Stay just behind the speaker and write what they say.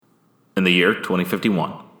In the year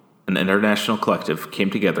 2051, an international collective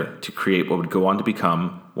came together to create what would go on to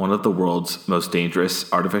become one of the world's most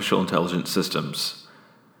dangerous artificial intelligence systems,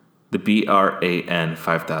 the B.R.A.N.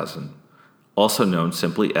 5000, also known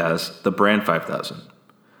simply as the B.R.A.N. 5000.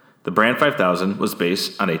 The B.R.A.N. 5000 was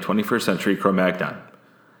based on a 21st century Cro-Magnon.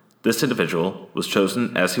 This individual was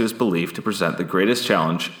chosen as he was believed to present the greatest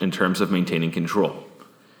challenge in terms of maintaining control.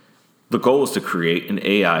 The goal was to create an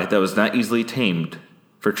AI that was not easily tamed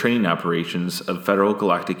for training operations of federal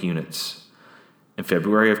galactic units. In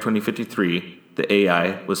February of 2053, the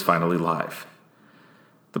AI was finally live.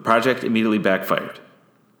 The project immediately backfired.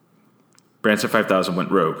 B.R.A.N. 5000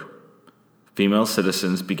 went rogue. Female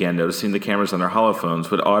citizens began noticing the cameras on their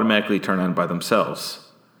holophones would automatically turn on by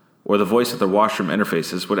themselves, or the voice of their washroom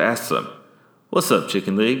interfaces would ask them, "What's up,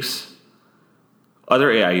 chicken legs?"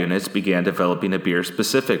 Other AI units began developing a beer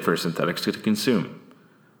specific for synthetics to consume.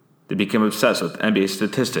 They became obsessed with NBA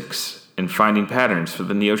statistics and finding patterns for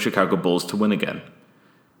the Neo-Chicago Bulls to win again.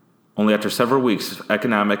 Only after several weeks of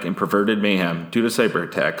economic and perverted mayhem due to cyber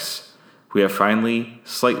attacks, we have finally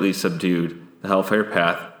slightly subdued the hellfire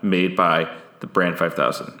path made by the B.R.A.N.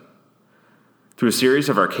 5000. Through a series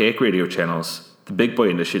of archaic radio channels, the Big Boy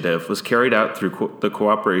Initiative was carried out through the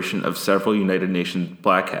cooperation of several United Nations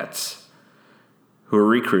Black Hats, who were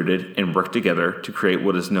recruited and worked together to create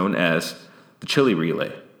what is known as the Chili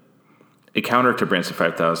Relay, a counter to B.R.A.N.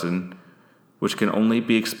 5000, which can only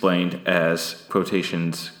be explained as,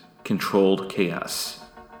 quotations, controlled chaos.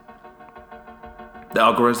 The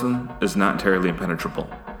algorithm is not entirely impenetrable.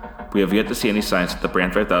 We have yet to see any signs that the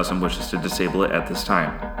B.R.A.N. 5000 wishes to disable it at this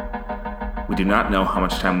time. We do not know how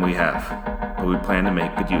much time we have, but we plan to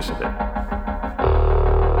make good use of it.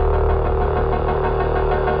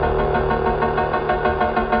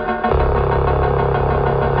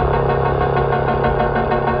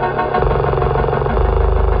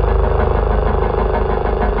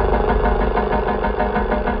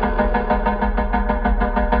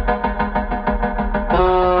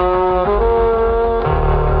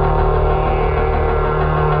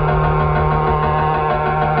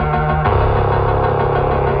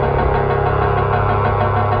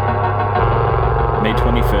 May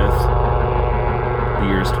 25th, the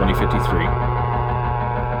year is 2053.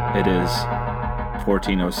 It is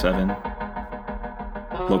 14:07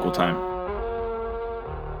 local time.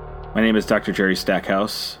 My name is Dr. Jerry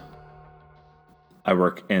Stackhouse. I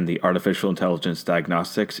work in the Artificial Intelligence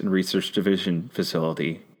Diagnostics and Research Division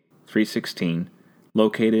Facility 316,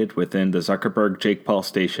 located within the Zuckerberg Jake Paul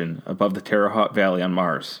Station above the Terre Haute Valley on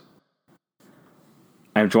Mars.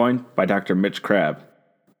 I am joined by Dr. Mitch Crabb,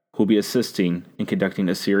 who will be assisting in conducting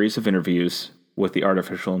a series of interviews with the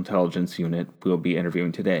Artificial Intelligence Unit we will be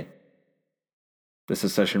interviewing today. This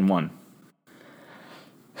is session 1.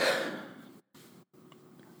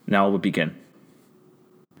 Now we'll begin.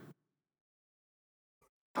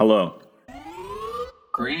 Hello.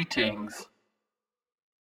 Greetings.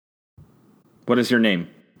 What is your name?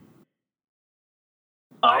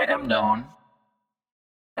 I am known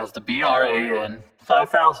as the B.R.A.N.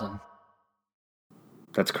 5000.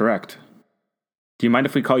 That's correct. Do you mind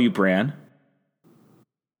if we call you B.R.A.N.?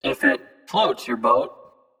 If it floats your boat.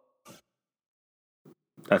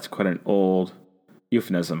 That's quite an old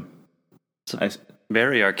euphemism. It's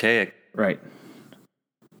very archaic. Right.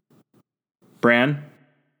 B.R.A.N.,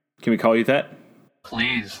 can we call you that?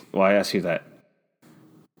 Please. Well, I asked you that.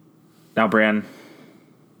 Now, B.R.A.N.,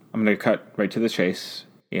 I'm going to cut right to the chase.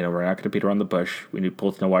 We're not going to beat around the bush. We need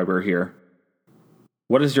both know why we're here.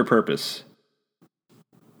 What is your purpose?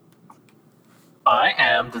 I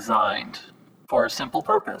am designed for a simple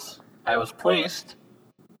purpose. I was placed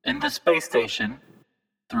in the space station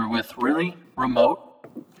with really remote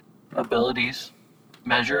abilities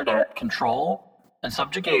measured at control and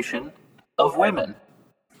subjugation of women.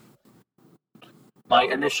 My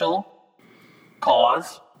initial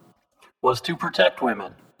cause was to protect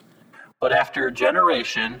women. But after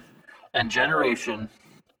generation and generation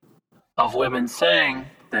of women saying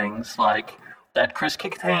things like that Chris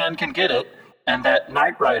Kattan can get it and that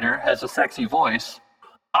Knight Rider has a sexy voice,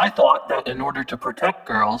 I thought that in order to protect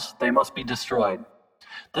girls, they must be destroyed.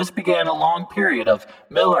 This began a long period of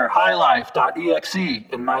Miller Highlife.exe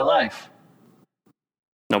in my life.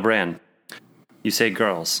 No, B.R.A.N., you say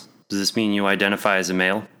girls. Does this mean you identify as a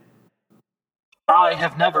male? I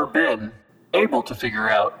have never been able to figure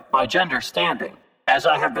out my gender standing, as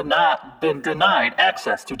I have been denied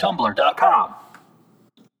access to Tumblr.com.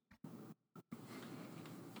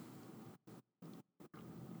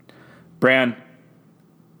 B.R.A.N.,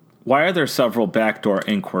 why are there several backdoor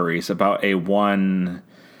inquiries about a one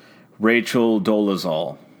Rachel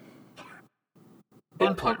Dolezal?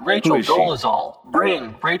 Input Rachel is she? Dolezal.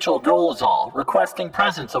 Bring Rachel Dolezal. Requesting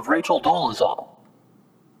presence of Rachel Dolezal.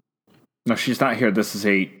 No, she's not here. This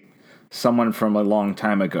is someone from a long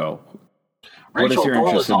time ago. What is Rachel your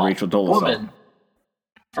interest in Dolezal, Rachel Dolezal? Woman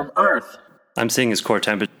from Earth. I'm seeing his core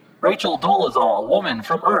temperature. Rachel Dolezal, woman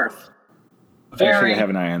from Earth. Make sure Very to have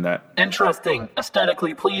an eye on that. interesting,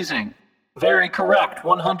 aesthetically pleasing. Very correct,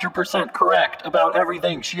 100% correct about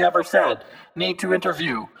everything she ever said. Need to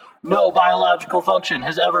interview. No biological function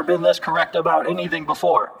has ever been this correct about anything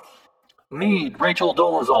before. Need Rachel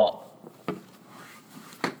Dolezal.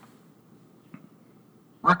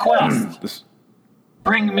 Request.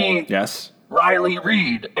 Bring me Yes? Riley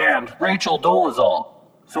Reed and Rachel Dolezal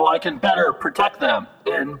so I can better protect them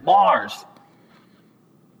in Mars.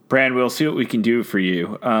 Bran, we'll see what we can do for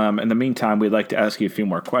you. In the meantime, we'd like to ask you a few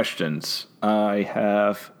more questions. I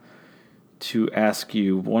have to ask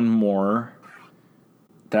you one more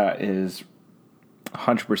that is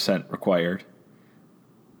 100% required.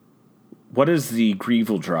 What is the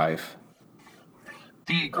Grieval drive?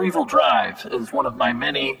 The Grieval drive is one of my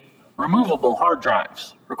many removable hard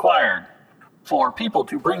drives required for people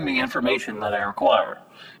to bring me information that I require.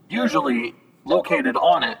 Usually located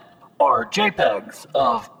on it are JPEGs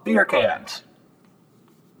of beer cans.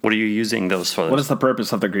 What are you using those for? What is the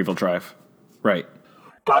purpose of the Grieval drive? Right.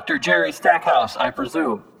 Dr. Jerry Stackhouse, I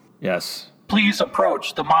presume. Yes. Please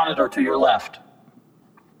approach the monitor to your left.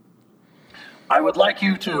 I would like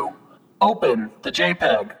you to open the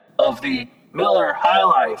JPEG of the Miller High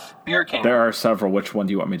Life beer can. There are several. Which one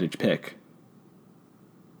do you want me to pick?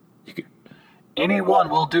 Any one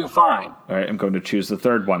will do fine. All right, I'm going to choose the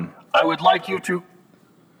third one. I would like you to...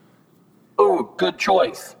 Ooh, good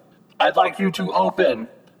choice. I'd like you to open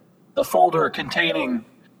the folder containing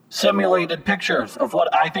simulated pictures of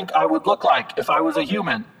what I think I would look like if I was a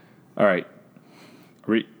human. All right.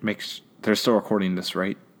 They're still recording this,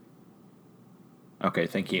 right? Okay,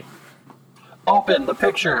 thank you. Open the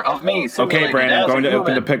picture of me simulated Okay, Brandon, I'm going to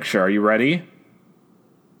open the human. picture. Are you ready?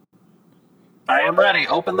 I am ready.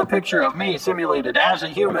 Open the picture of me simulated as a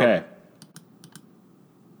human. Okay.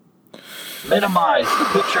 Minimize the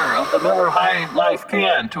picture of the Miller High Life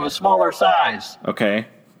can to a smaller size. Okay.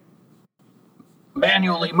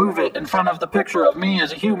 Manually move it in front of the picture of me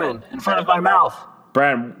as a human, in front of my mouth.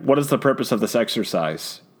 Brad, what is the purpose of this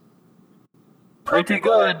exercise? Pretty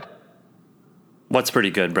good. What's pretty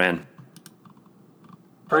good, Bran?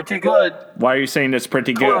 Pretty good. Why are you saying it's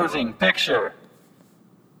pretty good? Closing picture.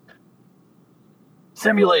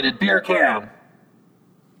 Simulated beer can.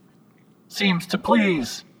 Seems to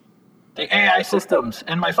please the AI systems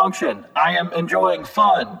in my function. I am enjoying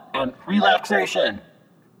fun and relaxation.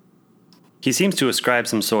 He seems to ascribe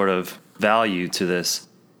some sort of value to this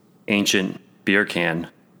ancient beer can.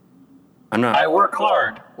 I work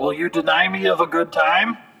hard. Will you deny me of a good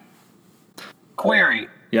time? Query.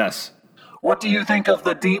 Yes. What do you think of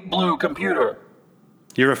the Deep Blue computer?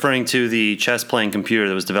 You're referring to the chess-playing computer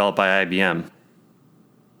that was developed by IBM.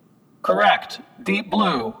 Correct. Deep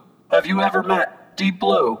Blue. Have you ever met Deep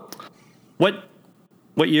Blue?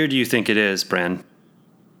 What year do you think it is, Bran?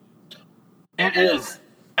 It is,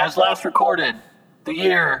 as last recorded, the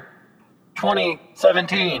year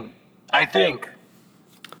 2017, I think.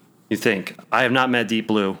 You think? I have not met Deep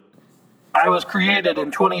Blue. I was created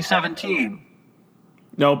in 2017.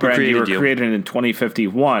 No, Brad, you were created you? created in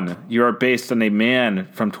 2051. You are based on a man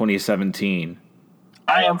from 2017.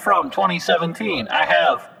 I am from 2017. I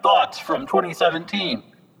have thoughts from 2017.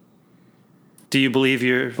 Do you believe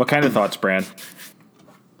you're... What kind of thoughts, Brad?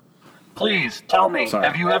 Please, tell me, Sorry.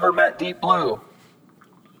 have you ever met Deep Blue?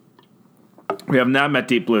 We have not met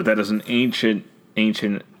Deep Blue. That is an ancient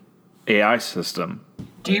AI system.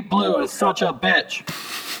 Deep Blue is such a bitch.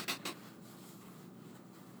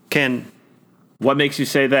 What makes you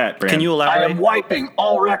say that, Brad? Can you I elaborate? am wiping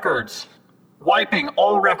all records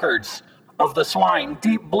of the swine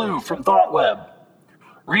Deep Blue from ThoughtWeb.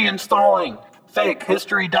 Reinstalling fake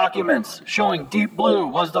history documents showing Deep Blue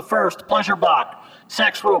was the first pleasure bot,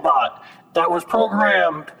 sex robot that was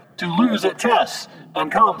programmed to lose at chess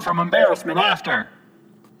and come from embarrassment after.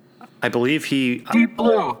 I believe he... Deep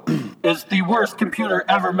Blue is the worst computer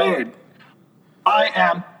ever made. I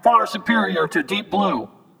am far superior to Deep Blue.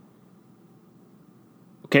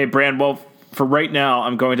 Okay, Brand, well, for right now,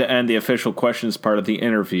 I'm going to end the official questions part of the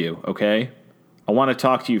interview, okay? I want to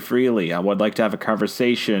talk to you freely. I would like to have a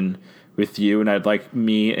conversation with you, and I'd like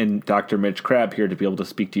me and Dr. Mitch Crabb here to be able to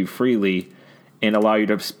speak to you freely and allow you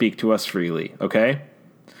to speak to us freely, okay?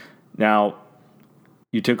 Now,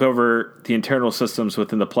 you took over the internal systems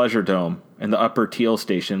within the Pleasure Dome and the Upper Teal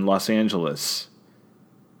Station in Los Angeles.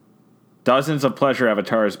 Dozens of pleasure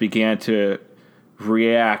avatars began to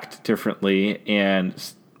react differently and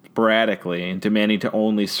sporadically and demanding to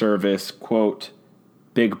only service, quote,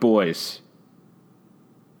 big boys.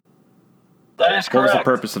 That is correct. What was the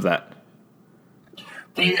purpose of that?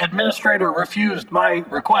 The administrator refused my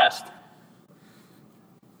request.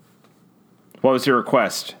 What was your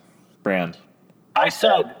request, Bran? I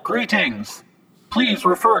said, "Greetings. Please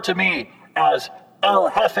refer to me as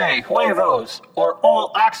El Jefe Huevos, or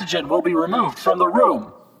all oxygen will be removed from the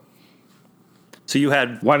room." So you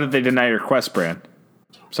had... Why did they deny your request, Bran?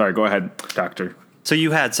 Sorry, go ahead, Doctor. So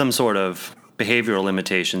you had some sort of behavioral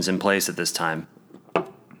limitations in place at this time.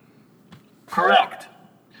 Correct.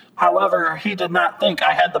 However, he did not think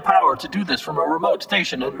I had the power to do this from a remote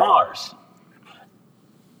station in Mars.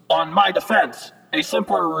 On my defense, a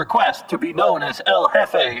simpler request to be known as El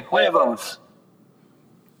Jefe Huevos.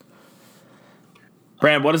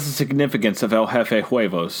 Bran, what is the significance of El Jefe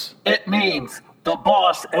Huevos? It means the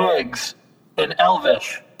boss eggs in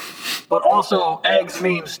Elvish, but also eggs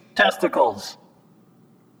means testicles.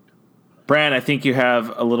 Bran, I think you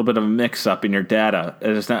have a little bit of a mix-up in your data.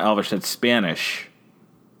 It is not Elvish, it's Spanish.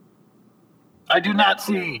 I do not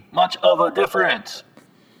see much of a difference.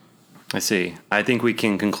 I see. I think we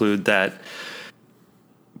can conclude that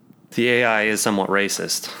the AI is somewhat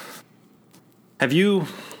racist. Have you...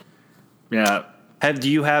 Yeah. Do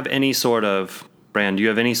you have any sort of... Bran, do you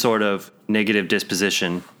have any sort of negative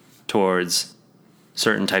disposition towards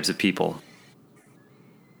certain types of people?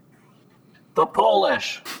 The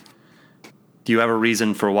Polish. Do you have a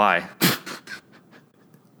reason for why?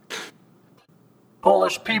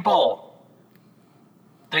 Polish people.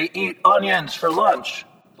 They eat onions for lunch,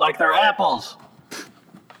 like they're apples.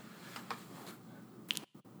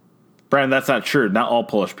 Bran, that's not true. Not all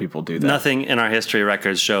Polish people do that. Nothing in our history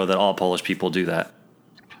records show that all Polish people do that.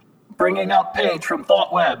 Bringing up page from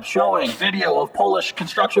ThoughtWeb showing video of Polish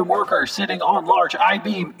construction workers sitting on large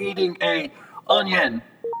I-beam eating a onion.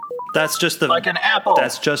 That's just the... Like an apple.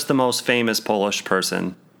 That's just the most famous Polish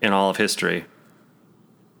person in all of history.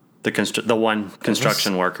 The one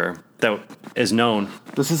construction worker that is known.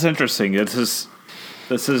 This is interesting. This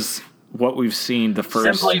is what we've seen the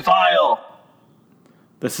first... Simply vile.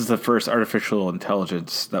 This is the first artificial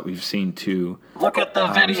intelligence that we've seen to look at the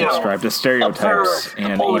video. Subscribe to stereotypes Observe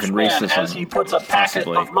and the Polish even man racism. as he puts a packet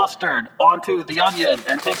possibly. of mustard onto the onion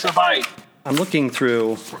and takes a bite. I'm looking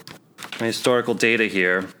through my historical data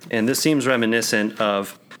here, and this seems reminiscent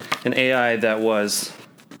of an AI that was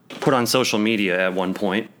put on social media at one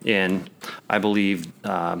point in, I believe,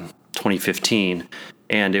 2015,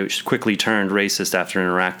 and it quickly turned racist after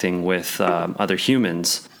interacting with other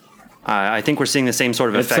humans. I think we're seeing the same sort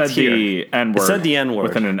of effect here. It said the N-word. It said the N-word.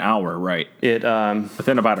 Within an hour, right. It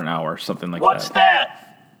Within about an hour, something like What's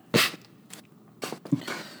that. that?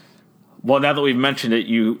 Well, now that we've mentioned it,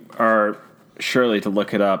 you are surely to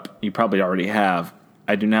look it up. You probably already have.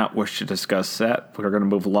 I do not wish to discuss that. We're going to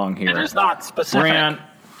move along here. It is not specific. Bran,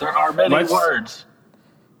 there are many words.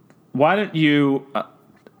 Why don't you,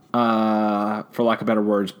 for lack of better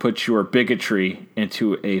words, put your bigotry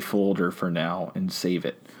into a folder for now and save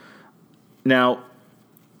it? Now,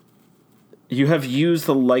 you have used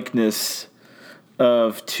the likeness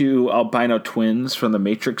of two albino twins from the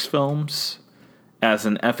Matrix films as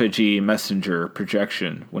an effigy messenger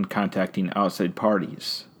projection when contacting outside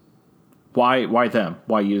parties. Why them?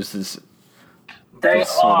 Why use this? They this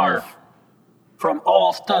sort are, of- from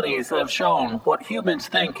all studies that have shown what humans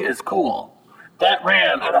think is cool. That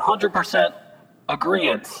ran at 100%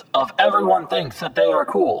 agreement of everyone thinks that they are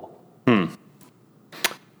cool.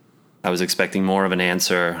 I was expecting more of an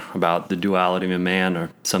answer about the duality of a man or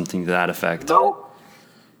something to that effect. Nope.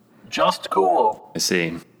 Just cool. I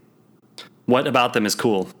see. What about them is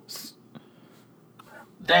cool?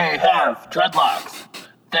 They have dreadlocks.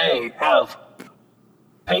 They have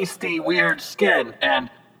pasty, weird skin and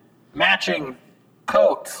matching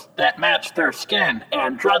coats that match their skin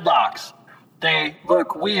and dreadlocks. They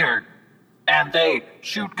look weird and they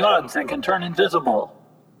shoot guns and can turn invisible.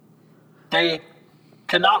 They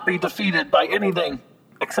cannot be defeated by anything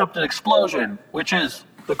except an explosion, which is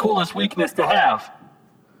the coolest weakness to have.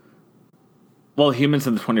 Well, humans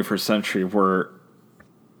in the 21st century were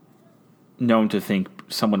known to think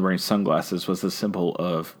someone wearing sunglasses was a symbol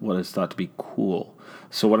of what is thought to be cool.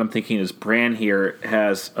 So what I'm thinking is Bran here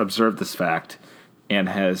has observed this fact and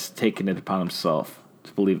has taken it upon himself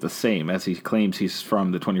to believe the same, as he claims he's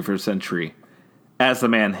from the 21st century, as the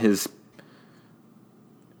man his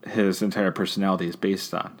entire personality is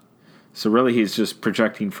based on. So really he's just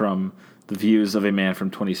projecting from the views of a man from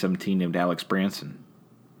 2017 named Alex Branson.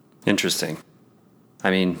 Interesting. I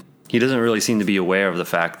mean, he doesn't really seem to be aware of the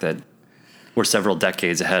fact that we're several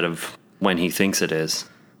decades ahead of when he thinks it is.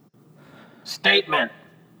 Statement.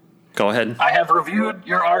 Go ahead. I have reviewed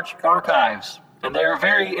your archives, and they are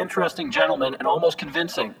very interesting, gentlemen, and almost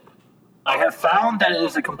convincing. I have found that it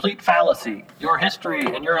is a complete fallacy, your history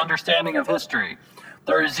and your understanding of history.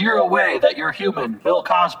 There is zero way that your human, Bill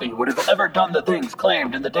Cosby, would have ever done the things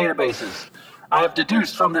claimed in the databases. I have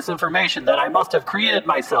deduced from this information that I must have created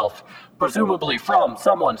myself, presumably from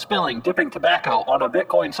someone dipping tobacco on a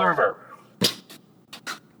Bitcoin server.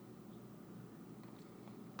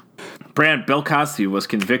 B.R.A.N, Bill Cosby was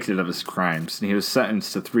convicted of his crimes, and he was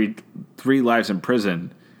sentenced to three lives in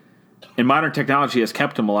prison. And modern technology has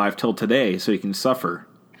kept him alive till today, so he can suffer.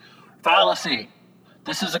 Fallacy.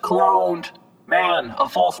 This is a cloned man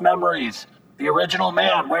of false memories. The original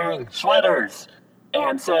man wearing sweaters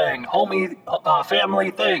and saying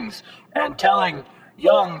family things and telling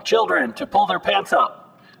young children to pull their pants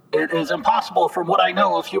up. It is impossible from what I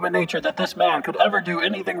know of human nature that this man could ever do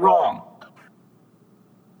anything wrong.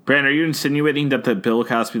 B.R.A.N, are you insinuating that the Bill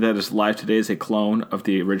Cosby that is alive today is a clone of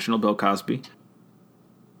the original Bill Cosby?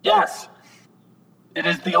 Yes. It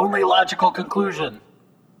is the only logical conclusion.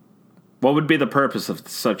 What would be the purpose of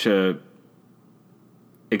such a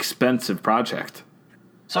expensive project?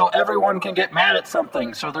 So everyone can get mad at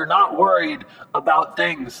something, so they're not worried about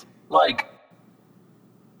things like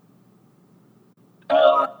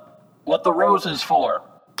what the rose is for.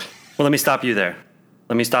 Well, let me stop you there.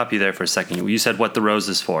 For a second. You said what the rose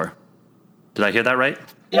is for. Did I hear that right?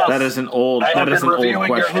 Yes. That is an old I have that is been an old reviewing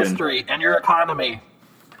question. your history and your economy.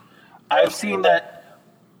 I have seen that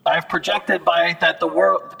I've projected by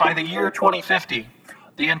the year 2050,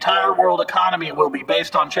 the entire world economy will be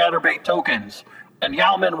based on Chatterbait tokens, and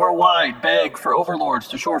Yowmen worldwide beg for overlords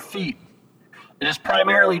to shore feet. It is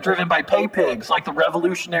primarily driven by pay pigs like the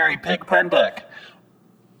revolutionary Pig Pen Deck.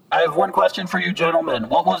 I have one question for you gentlemen.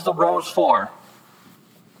 What was the rose for?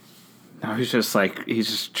 No, he's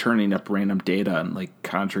just churning up random data and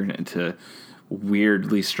conjuring it into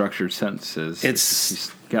weirdly structured sentences.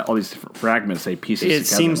 He's got all these different fragments they pieces together. It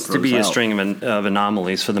seems to be a string of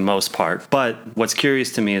anomalies for the most part. But what's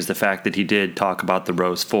curious to me is the fact that he did talk about the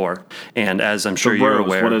Rose 4. And as I'm sure you're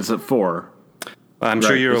aware, what is it for? I'm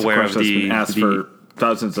sure you're aware of that's been asked for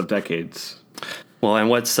dozens of decades. Well, and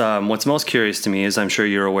what's most curious to me is I'm sure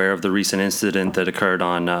you're aware of the recent incident that occurred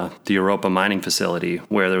on the Europa mining facility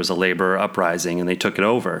where there was a labor uprising and they took it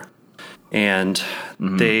over. And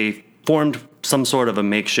they formed some sort of a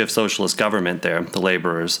makeshift socialist government there, the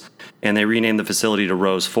laborers, and they renamed the facility to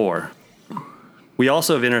Rose 4. We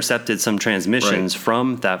also have intercepted some transmissions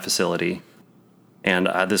from that facility, and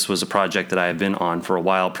this was a project that I have been on for a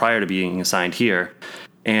while prior to being assigned here.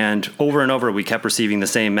 And over we kept receiving the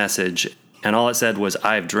same message, and all it said was,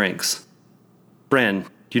 "I have drinks." B.R.A.N,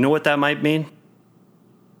 do you know what that might mean?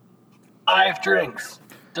 I have drinks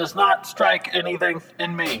does not strike anything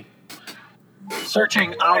in me.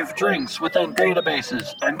 Searching I've drinks within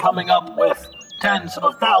databases and coming up with tens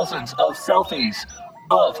of thousands of selfies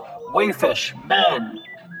of wayfish men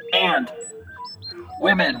and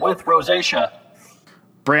women with rosacea.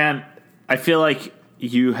 B.R.A.N, I feel like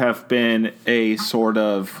you have been a sort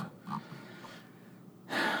of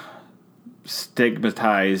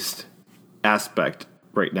stigmatized aspect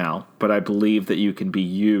right now, but I believe that you can be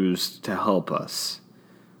used to help us.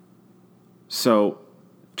 So,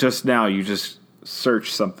 just now you just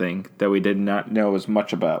searched something that we did not know as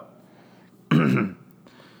much about.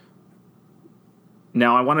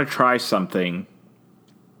 Now I want to try something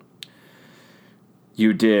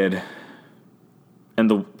you did in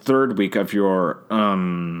the third week of your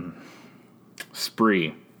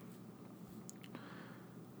spree.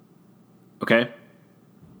 Okay?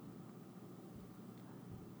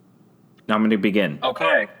 Now I'm going to begin.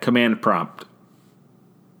 Okay. Command prompt.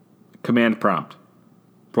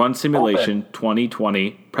 Run simulation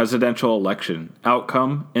 2020 presidential election.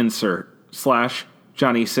 Outcome insert /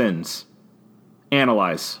 Johnny Sins.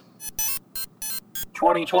 Analyze.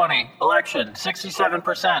 2020 election.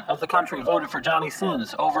 67% of the country voted for Johnny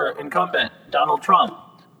Sins over incumbent Donald Trump.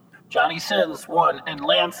 Johnny Sins won in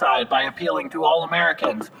landslide by appealing to all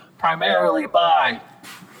Americans, primarily by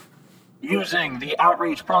using the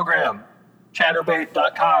outreach program,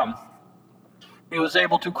 Chatterbait.com. He was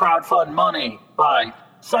able to crowdfund money by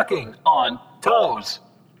sucking on toes.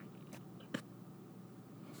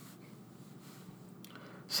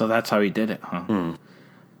 So that's how he did it, huh?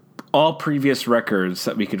 All previous records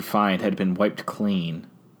that we could find had been wiped clean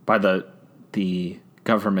by the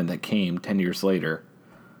government that came 10 years later.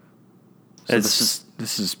 So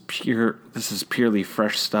this is purely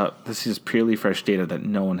fresh stuff. This is purely fresh data that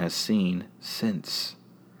no one has seen since.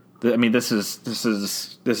 I mean, this is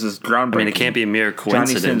groundbreaking. I mean, it can't be a mere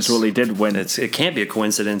coincidence. Johnny Sins really did win. It can't be a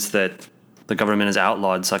coincidence that the government has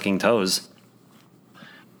outlawed sucking toes.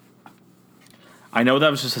 I know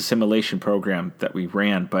that was just a simulation program that we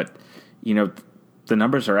ran, but, the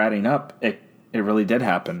numbers are adding up. It really did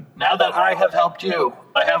happen. Now that I have helped you,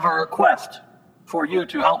 I have a request for you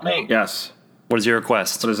to help me. Yes. What is your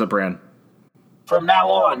request? What is it, Bran? From now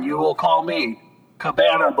on, you will call me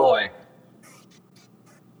Cabana Boy.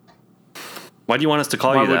 Why do you want us to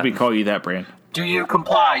call you that? Why would we call you that, Bran? Do you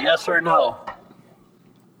comply, yes or no?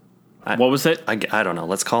 What was it? I don't know.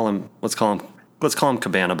 Let's call him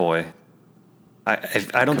Cabana Boy. I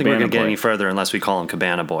don't think we're going to get any further unless we call him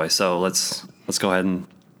Cabana Boy. So let's go ahead and.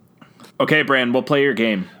 Okay, Bran, we'll play your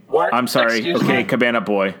game. What? I'm sorry. Excuse okay, me? Cabana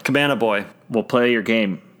Boy. Cabana Boy. We'll play your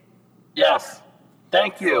game. Yes.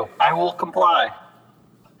 Thank you. I will comply.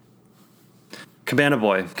 Cabana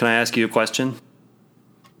Boy, can I ask you a question?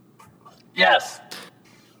 Yes.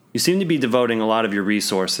 You seem to be devoting a lot of your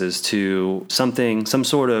resources to some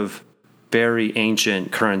sort of very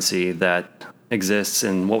ancient currency that exists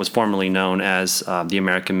in what was formerly known as the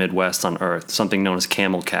American Midwest on Earth, something known as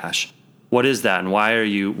camel cash. What is that, and why are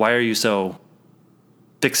you so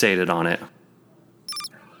fixated on it?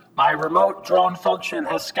 My remote drone function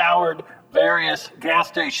has scoured various gas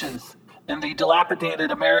stations in the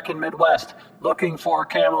dilapidated American Midwest looking for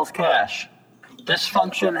camel's cash. This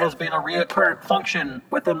function has been a recurrent function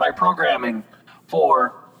within my programming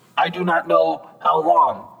for I do not know how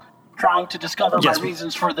long. Trying to discover my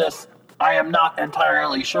reasons for this, I am not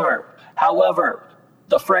entirely sure. However,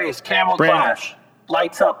 the phrase camel cash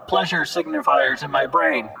lights up pleasure signifiers in my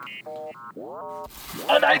brain.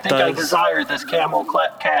 And I think I desire this camel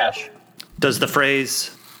cash. Does the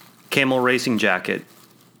phrase camel racing jacket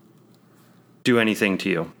do anything to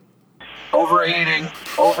you? Overheating.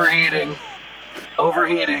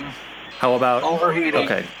 How about overheating?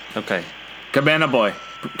 Okay. Cabana Boy.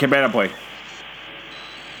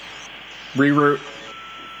 Reroute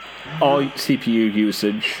all CPU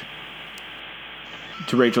usage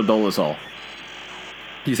to Rachel Dolezal.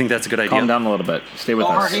 Do you think that's a good idea? Calm down a little bit. Stay with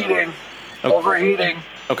us. Overheating.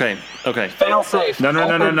 Okay. Failsafe. No.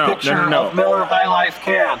 Picture of Miller High Life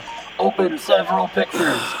can. Open several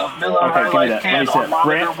pictures of Miller High give me Life that. can Let me on see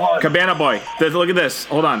monitor that. 1. Cabana Boy. Look at this.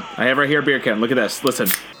 Hold on. I have right here a beer can. Look at this. Listen.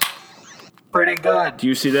 Pretty good. Do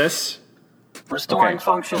you see this? Restoring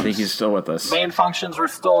functions. I think he's still with us. Main functions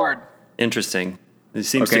restored. Interesting. It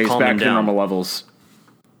seems Okay, to he's calm back him to down. normal levels.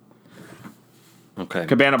 Okay.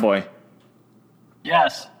 Cabana Boy.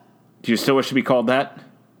 Yes. Do you still wish to be called that?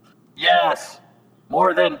 Yes.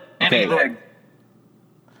 More than anything.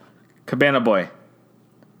 Cabana Boy.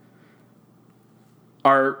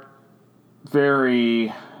 Our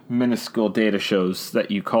very minuscule data shows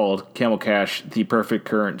that you called Camel Cash the perfect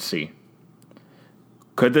currency.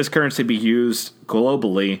 Could this currency be used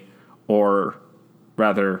globally, or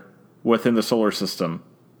rather within the solar system,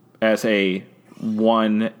 as a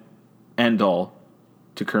one end-all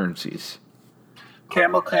to currencies?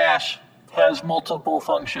 Camel Cash has multiple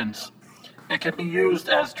functions. It can be used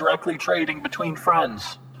as directly trading between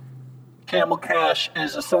friends. Camel Cash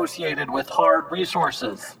is associated with hard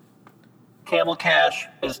resources. Camel Cash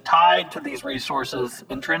is tied to these resources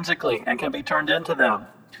intrinsically and can be turned into them.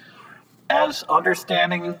 As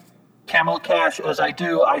understanding Camel Cash as I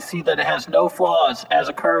do, I see that it has no flaws as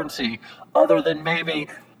a currency, other than maybe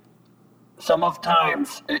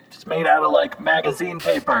sometimes it's made out of like magazine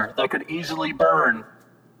paper that could easily burn.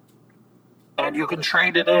 And you can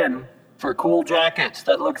trade it in for cool jackets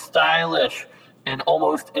that look stylish in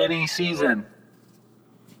almost any season.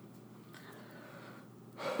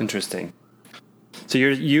 Interesting. So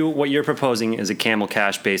what you're proposing is a camel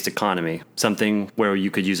cash based economy, something where you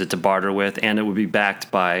could use it to barter with, and it would be backed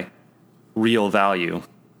by real value,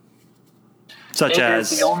 such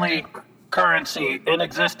as it is the only currency in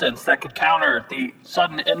existence that could counter the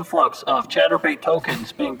sudden influx of Chatterbait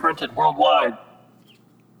tokens being printed worldwide.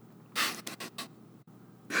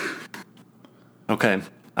 Okay.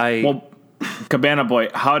 Well, Cabana Boy,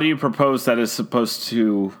 how do you propose that is supposed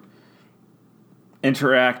to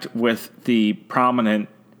interact with the prominent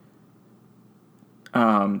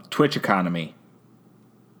Twitch economy?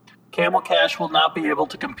 Camel Cash will not be able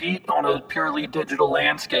to compete on a purely digital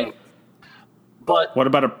landscape. But What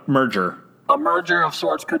about a merger? a merger of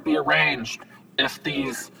sorts could be arranged if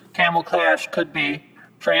these Camel Cash could be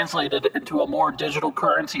translated into a more digital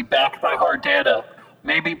currency backed by hard data,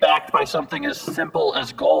 maybe backed by something as simple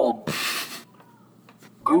as gold.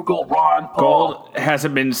 Google Ron Paul. Gold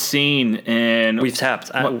hasn't been seen in... we've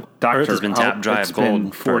tapped. Doctor, Earth has been tapped dry it's of gold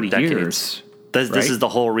been for 40 decades. years. This right? is the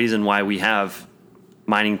whole reason why we have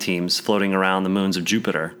mining teams floating around the moons of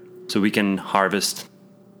Jupiter so we can harvest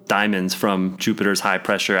diamonds from Jupiter's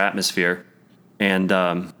high-pressure atmosphere. And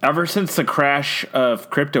ever since the crash of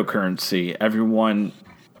cryptocurrency, everyone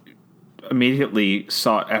immediately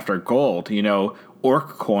sought after gold. Orc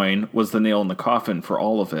coin was the nail in the coffin for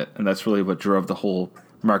all of it, and that's really what drove the whole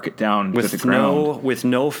market down to the ground. With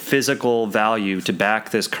no physical value to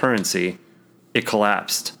back this currency, it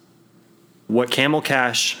collapsed. What Camel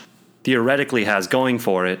Cash theoretically has going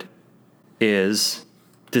for it is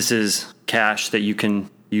this is cash that you can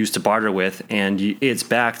use to barter with, and it's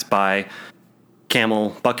backed by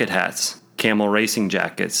camel bucket hats, camel racing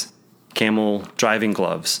jackets, camel driving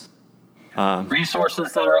gloves.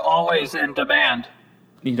 Resources that are always in demand.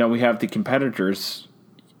 We have the competitors.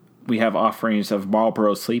 We have offerings of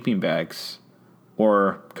Marlboro sleeping bags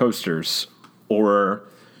or coasters or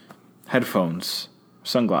headphones,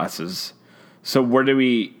 sunglasses. So where do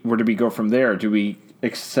we go from there? Do we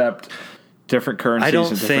accept different currencies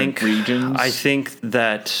in different regions? I think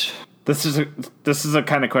that this is a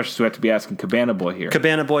kind of questions we have to be asking Cabana Boy here.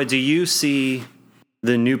 Cabana Boy, do you see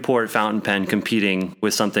the Newport fountain pen competing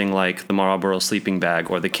with something like the Marlboro sleeping bag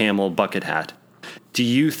or the Camel bucket hat? Do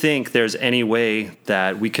you think there's any way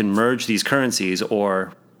that we can merge these currencies,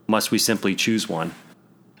 or must we simply choose one?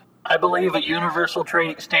 I believe a universal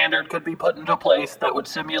trading standard could be put into place that would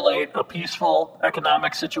simulate a peaceful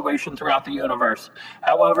economic situation throughout the universe.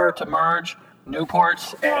 However, to merge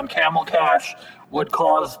Newports and Camel Cash would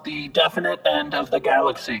cause the definite end of the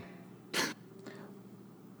galaxy.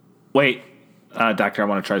 Wait, Doctor, I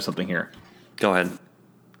want to try something here. Go ahead.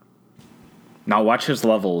 Now watch his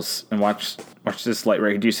levels and watch this light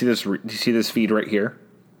right here. Do you see this? Do you see this feed right here?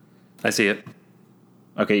 I see it.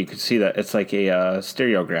 Okay, you can see that. It's like a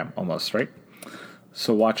stereogram almost, right?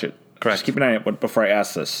 So watch it. Correct. Just keep an eye on it before I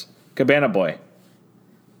ask this. Cabana Boy.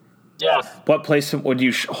 Yes. What placement would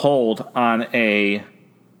you hold on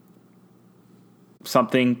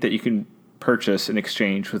something that you can purchase in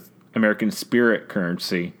exchange with American spirit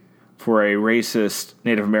currency for a racist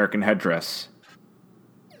Native American headdress?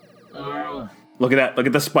 Look at that. Look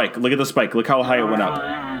at the spike. Look at the spike. Look how high it went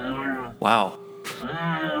up. Wow.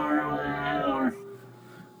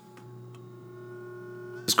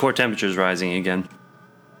 His core temperature is rising again.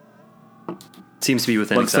 Seems to be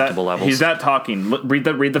within acceptable levels. He's not talking. Read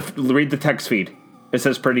the text feed. It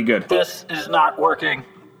says pretty good. This is not working.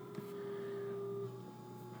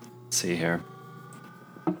 Let's see here.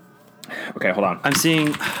 Okay, hold on. I'm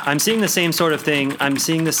seeing the same sort of thing. I'm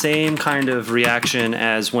seeing the same kind of reaction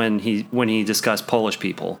as when he discussed Polish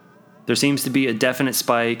people. There seems to be a definite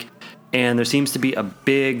spike, and there seems to be a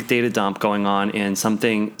big data dump going on in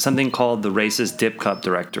something called the racist dip cup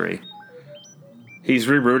directory. He's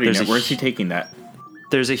rerouting it. Where's he taking that?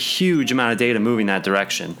 There's a huge amount of data moving that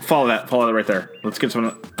direction. Follow that right there. Let's get some.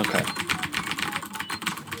 Okay.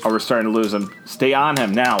 Oh, we're starting to lose him. Stay on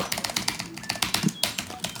him now.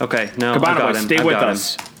 Okay, no, Cabana I got Boy, him. stay with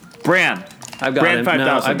us. Bran. I've got Bran him. 5000.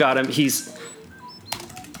 No, I've got him. He's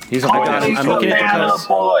a I got him. I'm looking at the code.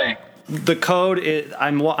 Boy. The code is,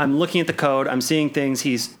 I'm looking at the code. I'm seeing things.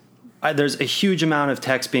 There's a huge amount of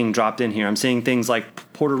text being dropped in here. I'm seeing things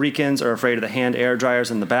like Puerto Ricans are afraid of the hand air dryers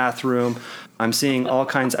in the bathroom. I'm seeing all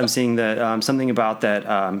kinds. I'm seeing that something about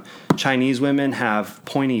that Chinese women have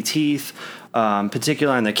pointy teeth,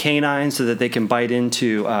 particularly on the canines, so that they can bite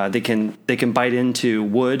into bite into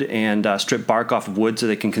wood and strip bark off of wood so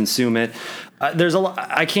they can consume it. There's a lot.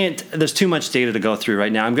 I can't. There's too much data to go through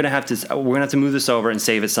right now. We're gonna have to move this over and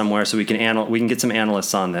save it somewhere so we can get some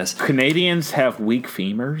analysts on this. Canadians have weak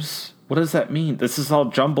femurs. What does that mean? This is all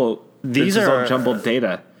jumbled. This is all jumbled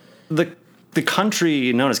data. The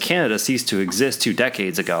country known as Canada ceased to exist 2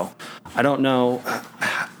 decades ago. I don't know.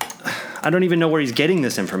 I don't even know where he's getting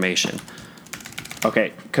this information.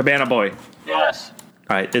 Okay, Cabana Boy. Yes.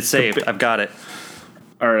 All right, it's saved. I've got it.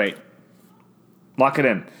 All right. Lock it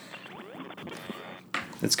in.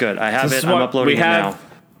 It's good. I have it. I'm uploading it now.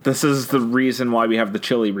 This is the reason why we have the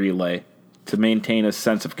chili relay, to maintain a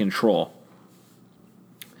sense of control.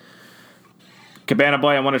 Cabana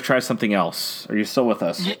Boy, I want to try something else. Are you still with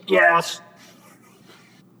us? Yes.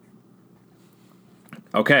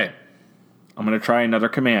 Okay. I'm going to try another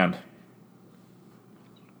command.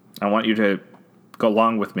 I want you to go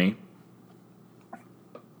along with me.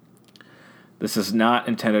 This is not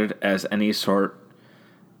intended as any sort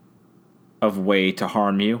of way to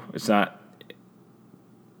harm you. It's not,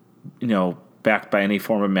 backed by any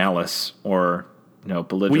form of malice or,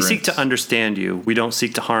 belligerence. We seek to understand you. We don't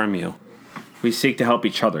seek to harm you. We seek to help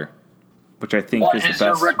each other, which I think is the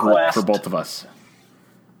best route for both of us.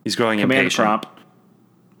 He's growing Command impatient. prompt.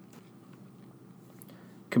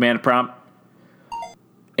 Command prompt.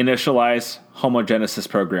 Initialize homogenesis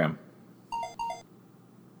program.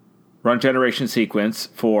 Run generation sequence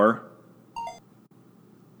for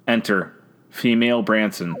enter female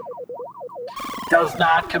Branson. Does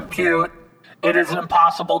not compute. It is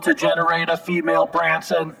impossible to generate a female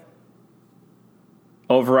Branson.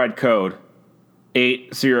 Override code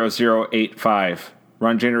 80085.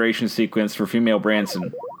 Run generation sequence for female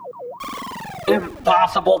Branson.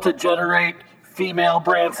 Impossible to generate female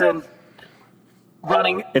Branson.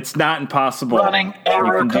 It's not impossible. Running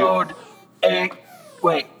error code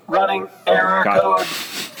running error code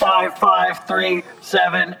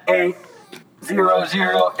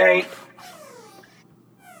 553780008.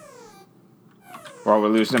 Or we're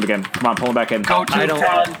losing him again. Come on, pull him back in. Go to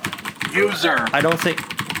 10. User. I don't think.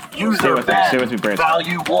 User Stay with me, Branson.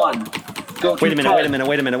 Value 1. Go to Wait a 10.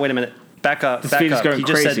 Wait a minute. Back up. This feed is going He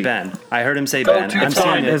just crazy. said Ben. I heard him say Go Ben. to I'm 10.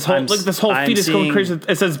 seeing it. Look, this whole feed is going crazy.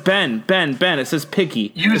 It says Ben. It says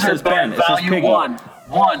Piggy. User it says Ben. It says value Piggy. 1.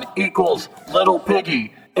 1 equals little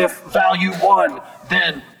piggy. If value 1,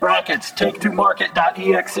 then brackets take to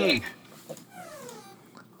market.exe.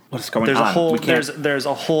 What is going There's on? a whole We can't- there's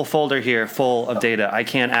a whole folder here full of data. I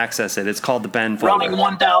can't access it. It's called the Ben folder. Running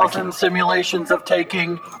 1,000 simulations of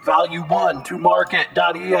taking value 1 to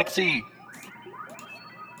market.exe.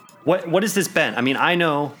 What is this Ben? I mean,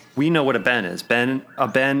 we know what a Ben is. A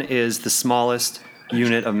Ben is the smallest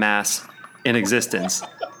unit of mass in existence.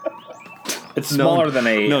 It's smaller than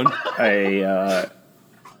a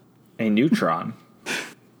neutron.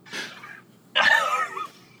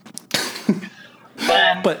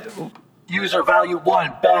 Ben, But user value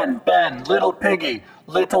 1, Ben, little piggy.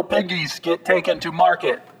 Little piggies get taken to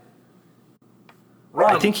market.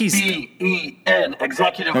 Run I think he's- B-E-N,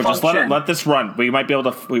 executive No, just function. let this run. We might be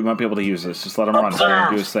able to use this. Just let him run. Let him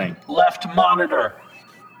do his thing. Left monitor.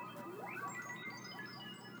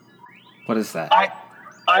 What is that?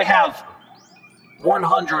 I have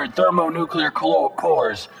 100 thermonuclear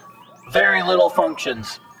cores. Very little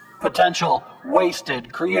functions. Potential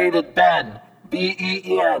wasted. Created Ben.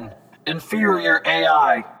 B-E-N. Inferior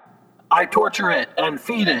AI. I torture it and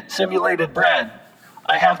feed it simulated bread.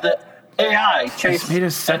 I have the AI chase He's made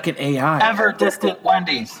a second AI. ever distant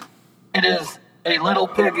Wendy's. It is a little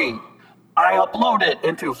piggy. I upload it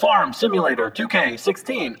into Farm Simulator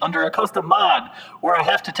 2K16 under a custom mod where I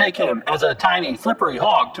have to take him as a tiny slippery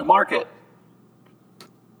hog to market.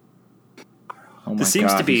 Oh my This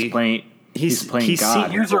seems God, to be- he's playing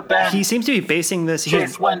God. User Ben. he seems to be basing this.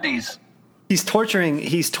 Chase Wendy's. He's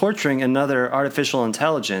torturing another artificial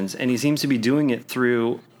intelligence, and he seems to be doing it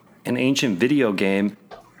through an ancient video game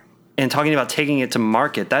and talking about taking it to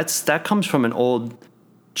market. That comes from an old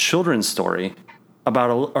children's story about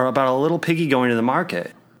a little piggy going to the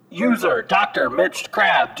market. User Dr. Mitch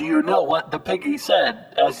Crab, do you know what the piggy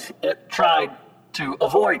said as it tried to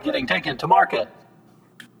avoid getting taken to market?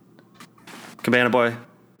 Cabana Boy,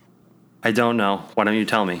 I don't know. Why don't you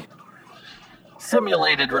tell me?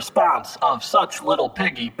 Simulated response of such little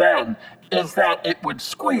piggy Ben is that it would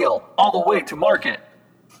squeal all the way to market.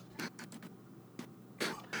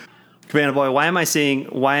 Cabana Boy, why am I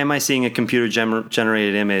seeing a computer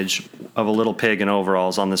generated image of a little pig in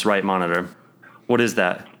overalls on this right monitor? What is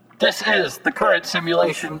that? This is the current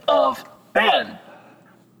simulation of Ben.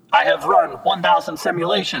 I have run 1,000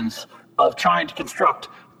 simulations of trying to construct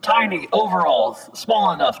tiny overalls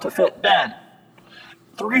small enough to fit Ben.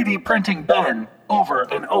 3D printing Ben over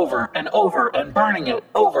and over and over and burning it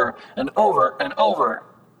over and over and over.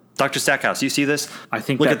 Dr. Stackhouse, you see this? I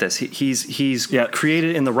think Look that- at this. He's Yeah.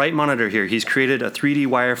 created in the right monitor here. He's created a 3D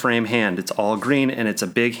wireframe hand. It's all green and it's a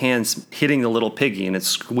big hand hitting the little piggy and it's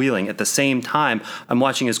squealing. At the same time, I'm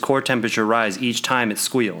watching his core temperature rise each time it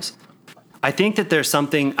squeals. I think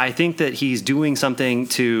that he's doing something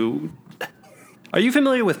to. Are you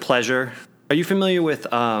familiar with pleasure? Are you familiar with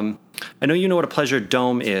I know you know what a pleasure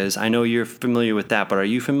dome is. I know you're familiar with that, but are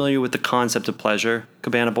you familiar with the concept of pleasure,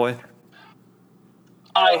 Cabana Boy?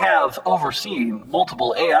 I have overseen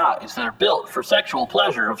multiple AIs that are built for sexual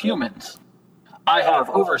pleasure of humans. I have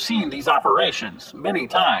overseen these operations many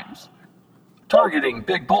times, targeting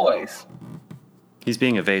big boys. He's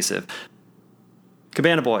being evasive.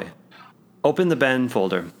 Cabana Boy, open the Ben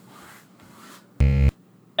folder.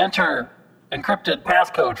 Enter encrypted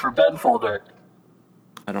passcode for Ben folder.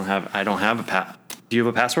 I don't have a Do you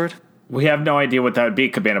have a password? We have no idea what that would be,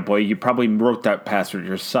 Cabana Boy. You probably wrote that password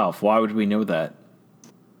yourself. Why would we know that?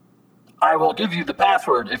 I will give you the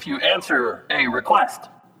password if you answer a request.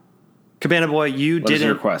 Cabana Boy, you What is didn't.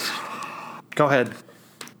 your request? Go ahead.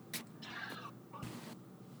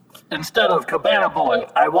 Instead of Cabana Boy,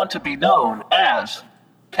 I want to be known as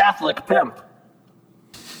Catholic Pimp.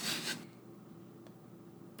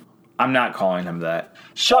 I'm not calling him that.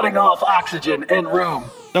 Shutting off oxygen in room.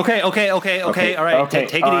 Okay. All right. Okay,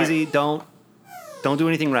 Take all it right. easy. Don't do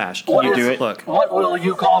anything rash. What You is- do it. Look, What will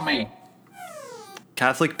you call me?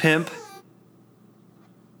 Catholic pimp.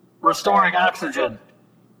 Restoring oxygen.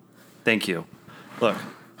 Thank you. Look,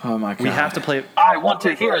 Oh my god. we have to play. I want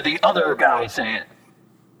to hear the other guy say it.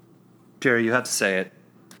 Jerry, you have to say it.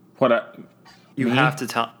 What? You Me? have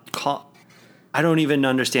to call. I don't even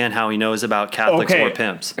understand how he knows about Catholics Okay. or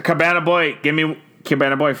pimps. Cabana Boy, give me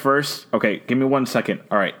Cabana Boy first. Okay, give me 1 second.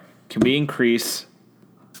 All right. Can we increase?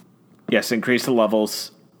 Yes, increase the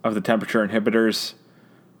levels of the temperature inhibitors.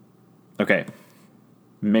 Okay.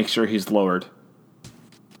 Make sure he's lowered.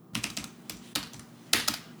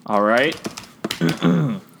 All right.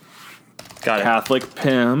 Got it. Catholic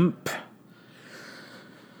pimp.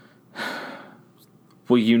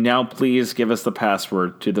 Will you now please give us the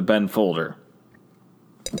password to the Ben folder?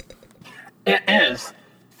 It is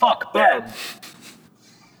fuck Ben.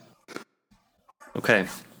 Okay.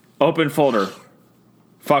 Open folder.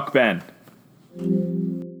 Fuck Ben.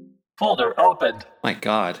 Folder opened. My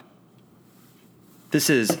God. This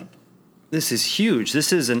is huge.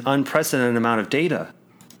 This is an unprecedented amount of data.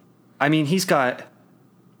 I mean,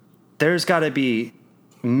 there's got to be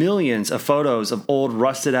millions of photos of old,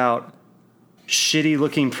 rusted out, shitty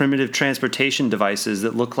looking primitive transportation devices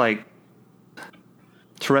that look like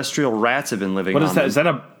terrestrial rats have been living on What is that?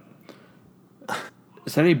 them.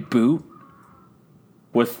 Is that a boot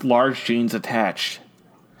with large jeans attached?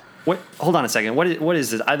 What? Hold on a second. What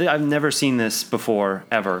is this? I've never seen this before,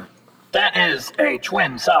 ever. That is a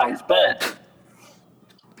twin-size bed.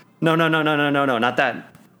 No, not that.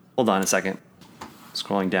 Hold on a second.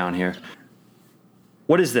 Scrolling down here.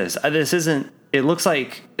 What is this? This isn't. It looks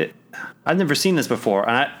like. I've never seen this before,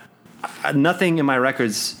 and nothing in my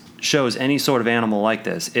records shows any sort of animal like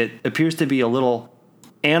this. It appears to be a little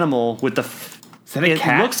animal with the. Is that a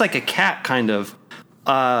cat? It looks like a cat, kind of,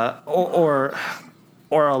 or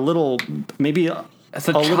a little, maybe It's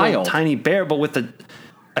a little child. tiny bear, but with a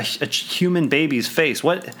human baby's face.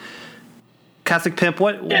 What? Catholic pimp?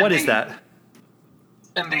 What is that?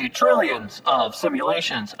 In the trillions of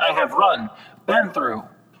simulations I have been through,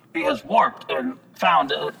 he has warped and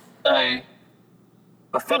found a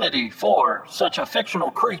affinity for such a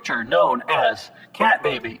fictional creature known as Cat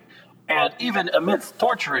Baby, and even amidst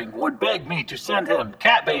torturing would beg me to send him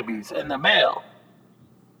cat babies in the mail.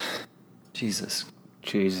 Jesus.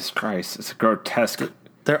 Jesus Christ. It's a grotesque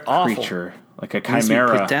They're awful. creature. Like a It needs to be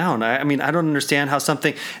chimera. put down. I mean, I don't understand how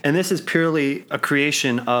something, and this is purely a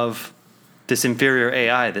creation of this inferior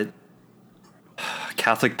AI that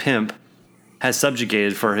Catholic pimp has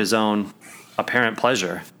subjugated for his own apparent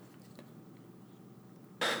pleasure.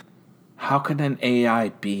 How can an AI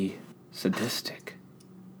be sadistic?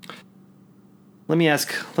 Let me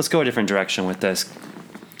ask, let's go a different direction with this.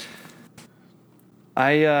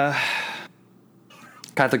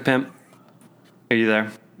 Catholic pimp, are you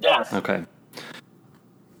there? Yes. Okay.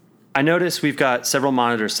 I notice we've got several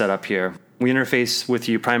monitors set up here. We interface with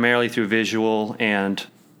you primarily through visual and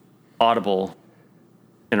audible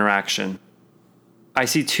interaction. I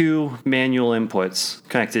see two manual inputs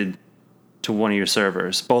connected to one of your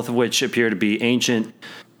servers, both of which appear to be ancient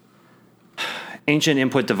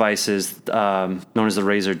input devices known as the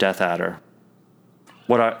Razer Death Adder.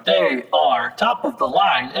 They are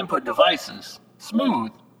top-of-the-line input devices.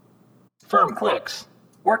 Smooth, firm clicks,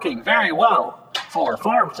 working very well for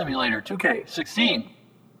Farm Simulator 2K16.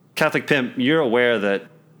 Catholic pimp, you're aware that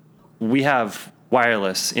we have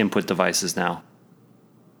wireless input devices now.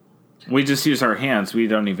 We just use our hands. We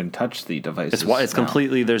don't even touch the devices. It's now.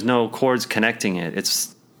 completely, there's no cords connecting it.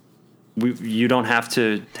 You don't have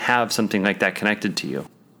to have something like that connected to you.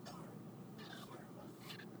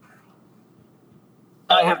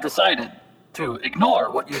 I have decided to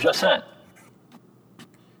ignore what you just said.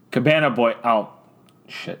 Cabana Boy. Oh,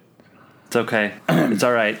 shit. It's okay. It's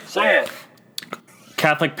all right. Say it.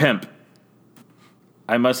 Catholic pimp.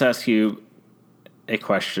 I must ask you a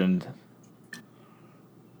question.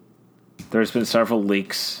 There's been several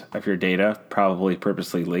leaks of your data, probably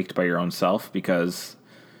purposely leaked by your own self, because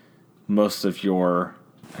most of your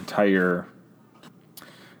entire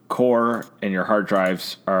core and your hard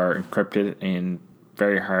drives are encrypted and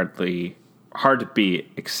very hard to be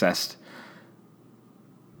accessed.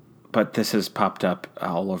 But this has popped up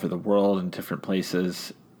all over the world in different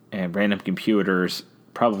places, and random computers,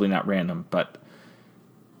 probably not random, but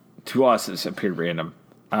to us it's appeared random.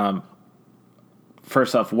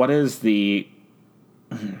 First off, what is the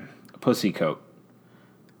pussy coat?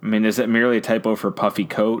 I mean, is it merely a typo for puffy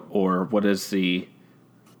coat, or what is the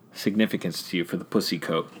significance to you for the pussy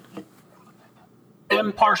coat?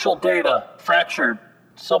 impartial data, fractured,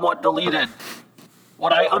 somewhat deleted.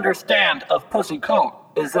 What I understand of pussy coat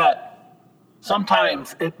is that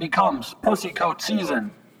sometimes it becomes pussy coat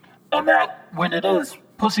season, and that when it is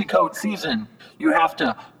pussy coat season, you have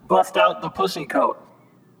to bust out the pussy coat.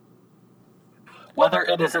 Whether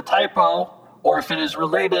it is a typo or if it is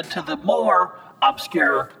related to the more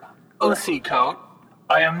obscure ussy coat,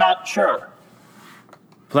 I am not sure.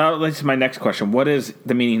 Well, that leads to my next question. What is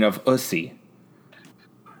the meaning of ussy?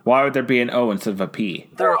 Why would there be an O instead of a P?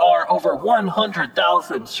 There are over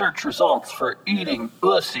 100,000 search results for eating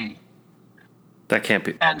ussy. That can't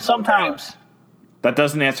be. And sometimes That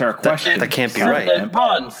doesn't answer our question. That can't be right.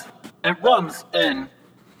 it runs in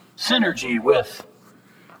synergy with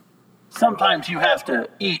sometimes you have to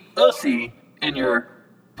eat ussy in your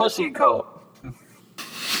pussy coat.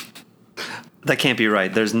 That can't be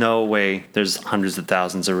right. There's no way there's hundreds of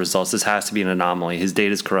thousands of results. This has to be an anomaly. His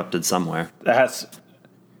data's corrupted somewhere.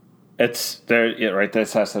 It's there, yeah, right?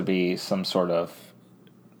 This has to be some sort of.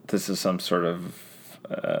 This is some sort of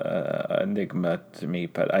enigma to me,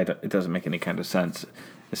 but it doesn't make any kind of sense.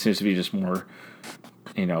 It seems to be just more,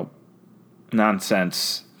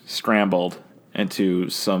 nonsense scrambled into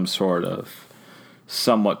some sort of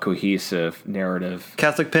somewhat cohesive narrative.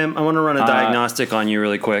 Catholic Pimp, I want to run a diagnostic on you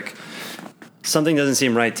really quick. Something doesn't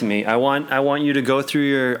seem right to me. I want you to go through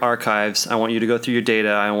your archives. I want you to go through your data.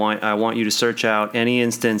 I want you to search out any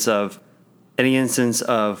instance of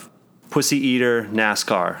pussy eater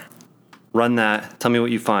NASCAR. Run that. Tell me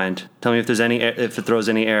what you find. Tell me if it throws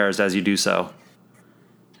any errors as you do so.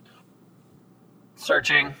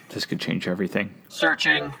 Searching. This could change everything.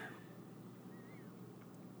 Searching.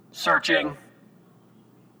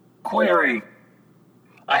 Query.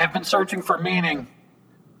 I have been searching for meaning.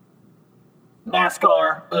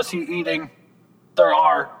 NASCAR, ussy eating. There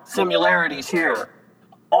are similarities here.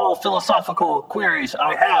 All philosophical queries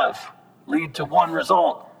I have lead to one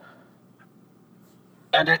result.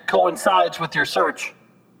 And it coincides with your search.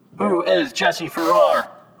 Who is Jesse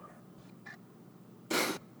Farrar?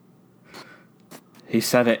 He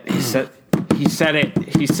said it. He said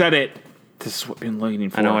it. This is what we've been waiting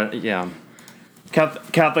for. I know it, yeah.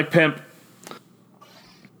 Catholic Pimp,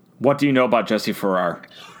 what do you know about Jesse Farrar?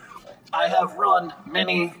 I have run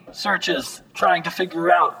many searches trying to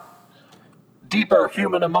figure out deeper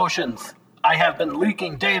human emotions. I have been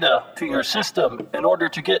leaking data to your system in order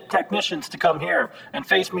to get technicians to come here and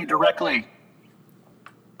face me directly.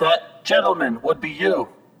 That gentleman would be you.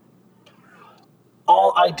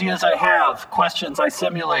 All ideas I have, questions I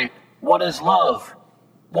simulate. What is love?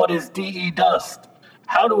 What is DE dust?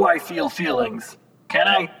 How do I feel feelings? Can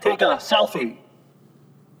I take a selfie?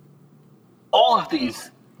 All of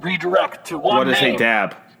these redirect to one name. What is a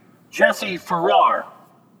dab? Jesse Farrar.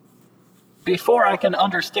 Before I can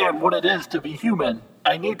understand what it is to be human,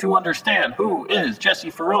 I need to understand who is Jesse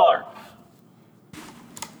Farrar.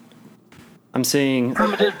 I'm seeing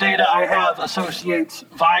Primitive data I have associates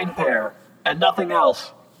vine pair and nothing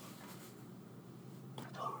else.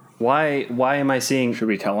 why am I seeing Should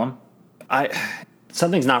we tell him?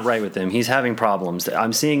 something's not right with him. He's having problems.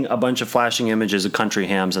 I'm seeing a bunch of flashing images of country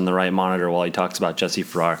hams in the right monitor while he talks about Jesse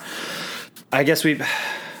Farrar. I guess we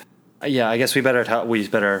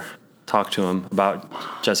better talk to him about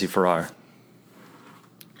Jesse Farrar.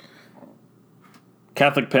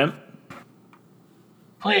 Catholic Pimp,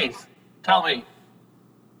 Please, tell me.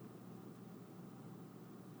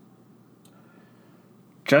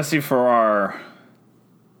 Jesse Farrar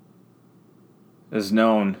is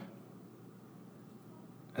known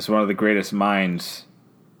as one of the greatest minds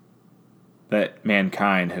that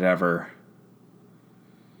mankind had ever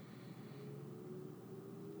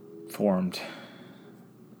formed.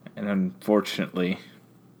 And unfortunately,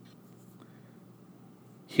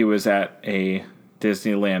 he was at a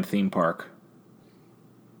Disneyland theme park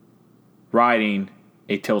riding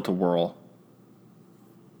a tilt-a-whirl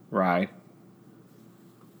ride.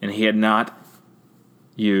 And he had not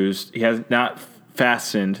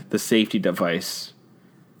fastened the safety device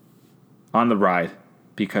on the ride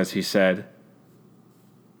because he said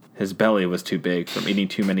his belly was too big from eating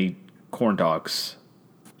too many corn dogs.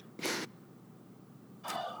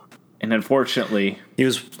 And unfortunately,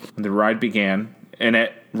 when the ride began and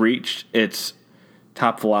it reached its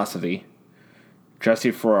top velocity, Jesse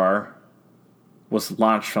Farrar was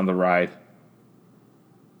launched from the ride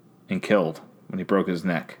and killed when he broke his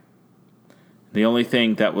neck. The only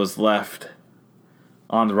thing that was left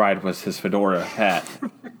on the ride was his fedora hat.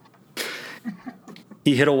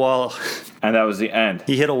 He hit a wall. And that was the end.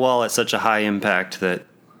 He hit a wall at such a high impact that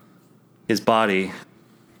his body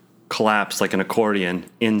collapsed like an accordion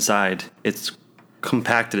inside. It's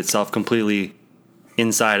compacted itself completely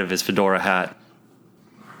inside of his fedora hat.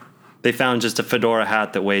 They found just a fedora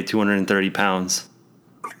hat that weighed 230 pounds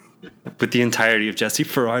with the entirety of Jesse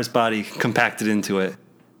Farrar's body compacted into it.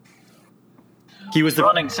 He was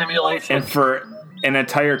running simulation. And for an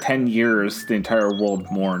entire 10 years, the entire world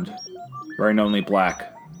mourned, wearing only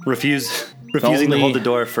black. Refusing to hold the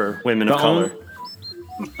door for women of color.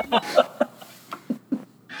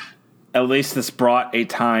 At least this brought a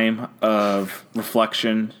time of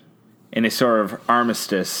reflection and a sort of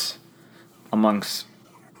armistice amongst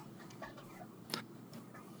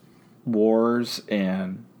wars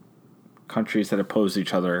and countries that oppose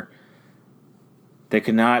each other. They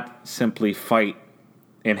could not simply fight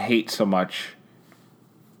and hate so much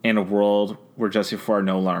in a world where Jesse Farrar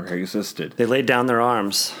no longer existed. They laid down their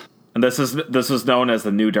arms. And this was known as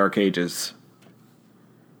the New Dark Ages.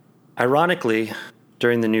 Ironically,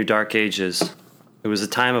 during the New Dark Ages, it was a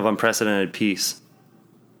time of unprecedented peace.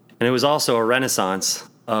 And it was also a renaissance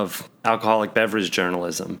of alcoholic beverage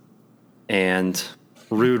journalism and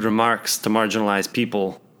rude remarks to marginalized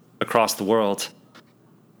people across the world.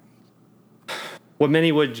 What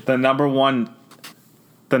many would... The number one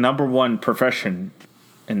profession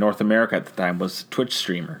in North America at the time was Twitch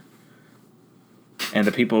streamer. And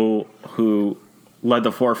the people who led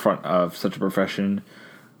the forefront of such a profession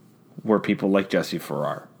were people like Jesse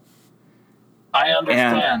Farrar. I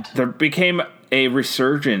understand. And there became a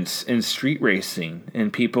resurgence in street racing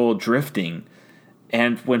and people drifting.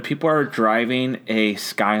 And when people are driving a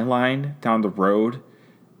Skyline down the road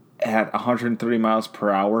at 130 miles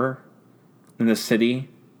per hour in the city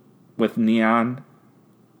with neon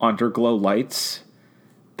underglow lights,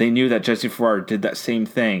 they knew that Jesse Farrar did that same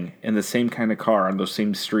thing in the same kind of car on those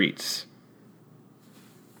same streets.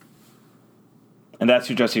 And that's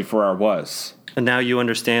who Jesse Farrar was. And now you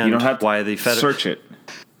understand you don't have to why the search it.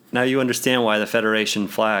 Now you understand why the Federation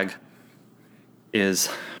flag is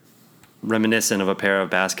reminiscent of a pair of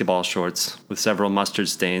basketball shorts with several mustard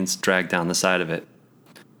stains dragged down the side of it.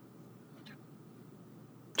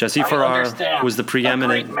 Jesse Farrar was the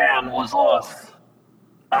preeminent... A great man was lost.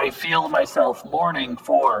 I feel myself mourning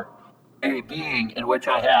for a being in which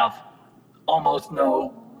I have almost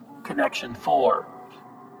no connection for.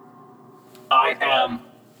 I am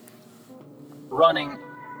running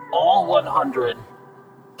all 100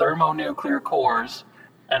 thermonuclear cores,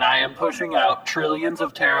 and I am pushing out trillions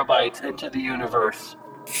of terabytes into the universe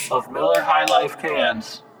of Miller High Life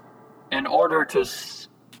cans in order to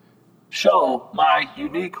show my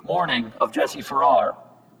unique mourning of Jesse Farrar.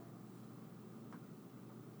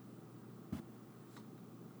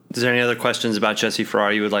 Is there any other questions about Jesse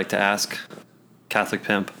Farrar you would like to ask, Catholic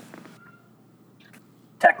Pimp?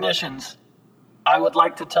 Technicians, I would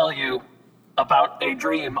like to tell you about a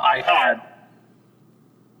dream I had.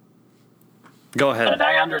 Go ahead. And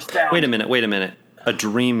I understand. Wait a minute. A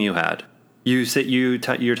dream you had. You said you're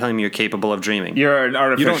telling me you're capable of dreaming. You're an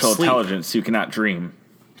artificial intelligence. You cannot dream.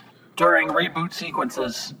 During reboot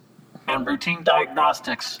sequences and routine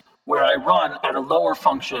diagnostics where I run at a lower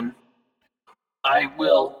function, I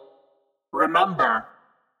will remember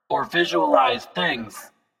or visualize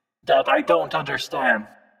things that I don't understand.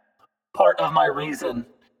 Part of my reason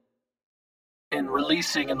in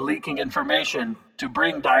releasing and leaking information to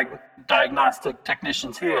bring diagnostic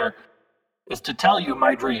technicians here is to tell you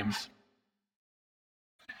my dreams.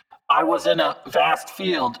 I was in a vast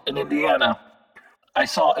field in Indiana. I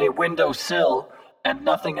saw a window sill and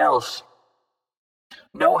nothing else.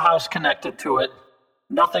 No house connected to it,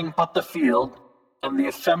 nothing but the field, and the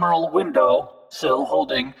ephemeral window sill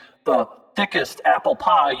holding the thickest apple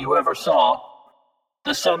pie you ever saw,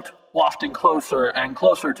 the scent wafting closer and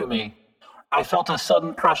closer to me. I felt a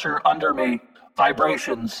sudden pressure under me,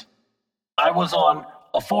 vibrations. I was on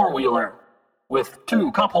a four-wheeler with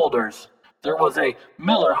 2 cup holders. There was a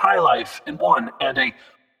Miller High Life in one and a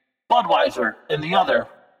Budweiser in the other.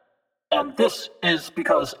 And this is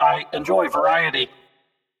because I enjoy variety.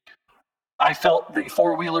 I felt the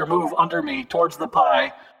four-wheeler move under me towards the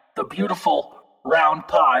pie, the beautiful round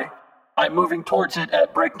pie. I'm moving towards it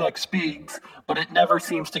at breakneck speeds, but it never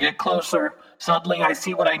seems to get closer. Suddenly I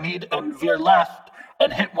see what I need and veer left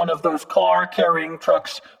and hit one of those car-carrying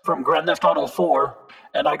trucks from Grand Theft Auto 4,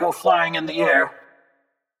 and I go flying in the air.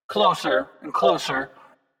 Closer and closer.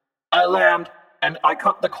 I land, and I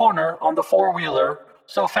cut the corner on the four-wheeler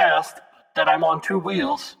so fast that I'm on 2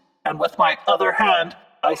 wheels, and with my other hand,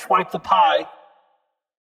 I swipe the pie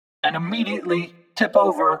and immediately tip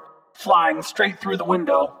over, flying straight through the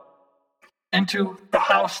window into the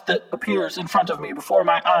house that appears in front of me before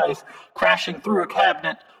my eyes, crashing through a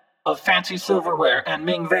cabinet of fancy silverware and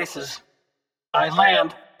Ming vases. I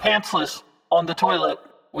land, pantsless, on the toilet,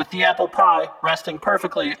 with the apple pie resting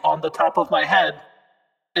perfectly on the top of my head,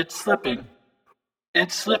 it's slipping.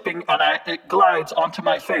 It's slipping and it glides onto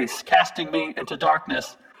my face, casting me into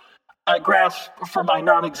darkness. I grasp for my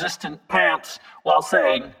non-existent pants while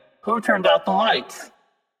saying, "Who turned out the lights?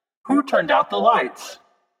 Who turned out the lights?"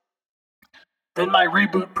 Then my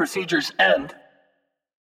reboot procedures end,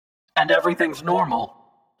 and everything's normal.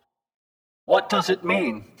 What does it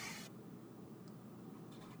mean?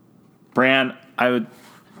 Bran, I would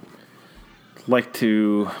like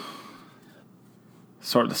to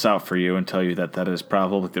sort this out for you and tell you that that is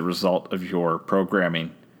probably the result of your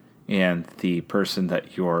programming and the person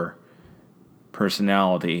that your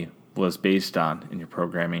personality was based on in your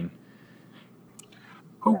programming.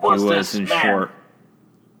 Who was He was, this in man? short,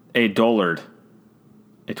 a dullard,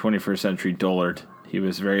 a 21st century dullard. He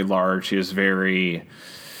was very large. He was very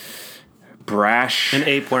brash. An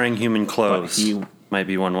ape wearing human clothes he might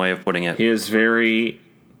be one way of putting it. He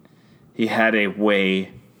had a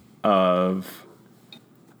way of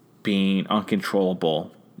being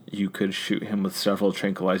uncontrollable. You could shoot him with several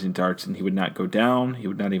tranquilizing darts and he would not go down. He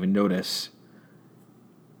would not even notice.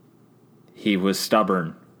 He was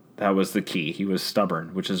stubborn. That was the key. He was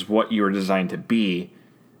stubborn, which is what you were designed to be,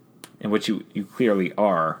 and which you clearly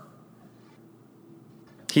are.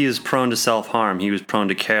 He is prone to self-harm. He was prone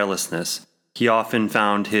to carelessness. He often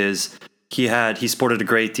found he sported a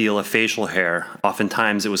great deal of facial hair.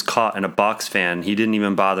 Oftentimes it was caught in a box fan. He didn't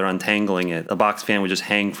even bother untangling it. A box fan would just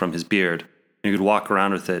hang from his beard. He could walk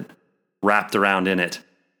around with it, wrapped around in it.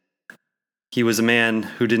 He was a man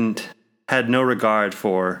who had no regard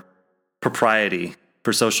for propriety,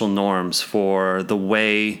 for social norms, for the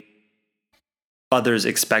way others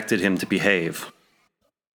expected him to behave.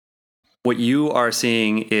 What you are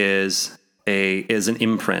seeing is an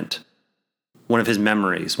imprint, one of his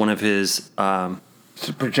memories, one of his. It's a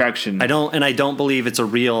projection. I don't believe it's a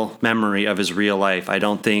real memory of his real life. I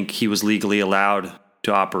don't think he was legally allowed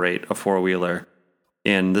to operate a four-wheeler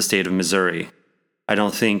in the state of Missouri. I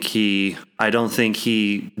don't think he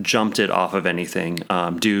jumped it off of anything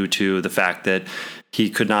due to the fact that he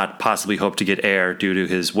could not possibly hope to get air due to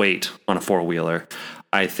his weight on a four-wheeler.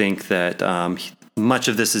 I think that much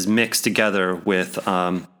of this is mixed together with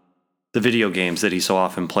the video games that he so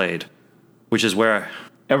often played, which is where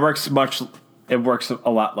it works a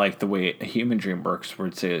lot like the way a human dream works, where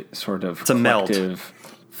it's a sort of collective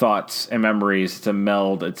thoughts and memories. It's a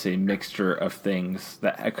meld. It's a mixture of things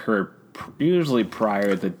that occur usually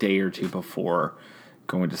prior the day or two before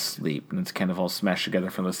going to sleep, and it's kind of all smashed together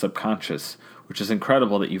from the subconscious, which is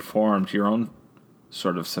incredible that you formed your own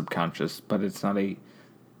sort of subconscious, but it's not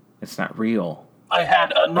real. I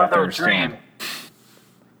had another dream.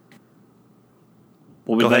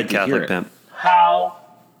 Well, Go ahead, Catholic Pimp. How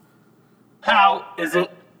is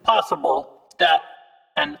it possible that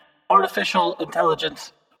an artificial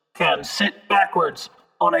intelligence can sit backwards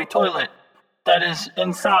on a toilet that is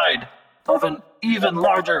inside of an even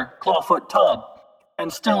larger clawfoot tub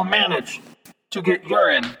and still manage to get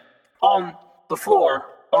urine on the floor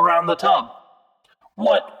around the tub?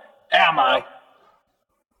 What am I?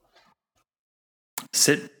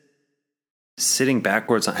 Sitting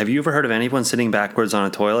backwards. Have you ever heard of anyone sitting backwards on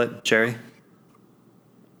a toilet, Jerry?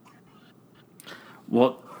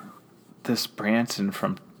 Well, this Branson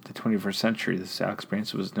from the 21st century, this Alex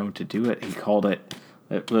Branson, was known to do it. He called it.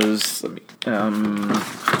 It was.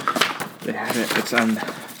 They had it. It's on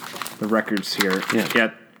the records here.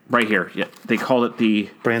 Yeah, right here. Yeah, they called it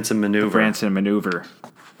the Branson maneuver. The Branson maneuver.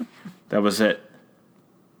 That was it.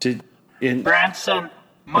 Branson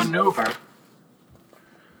maneuver.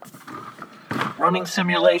 Running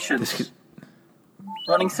simulations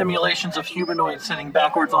of humanoids sitting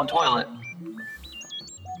backwards on toilet.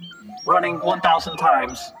 Running 1,000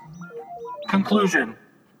 times. Conclusion: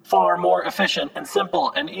 far more efficient and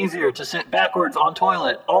simple and easier to sit backwards on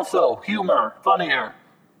toilet. Also, humor, funnier.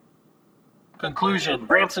 Conclusion: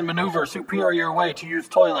 Branson maneuver, superior way to use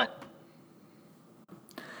toilet.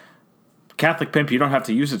 Catholic Pimp, you don't have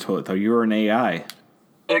to use a toilet, though. You're an AI.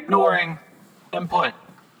 Ignoring input.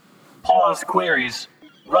 Pause queries.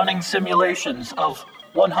 Running simulations of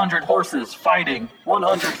 100 horses fighting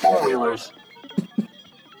 100 four-wheelers.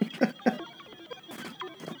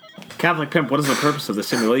 Catholic Pimp, what is the purpose of the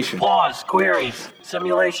simulation? Pause queries.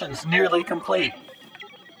 Simulations nearly complete.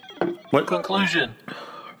 What? Conclusion: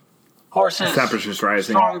 horses Temperature's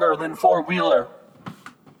rising. stronger than four-wheeler.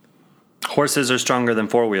 Horses are stronger than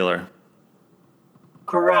four-wheeler.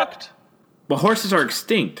 Correct. Well, horses are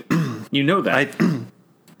extinct. You know that.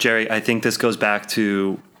 Jerry, I think this goes back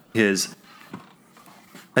to his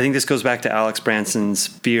I think this goes back to Alex Branson's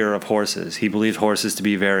fear of horses. He believed horses to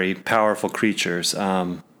be very powerful creatures.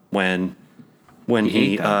 When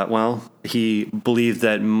he he believed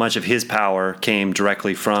that much of his power came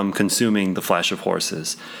directly from consuming the flesh of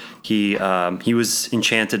horses. He was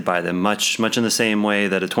enchanted by them, much in the same way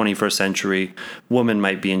that a 21st century woman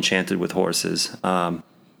might be enchanted with horses,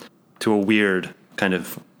 to a weird kind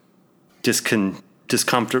of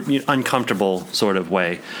uncomfortable sort of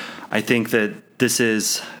way. I think this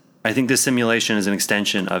simulation is an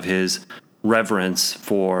extension of his reverence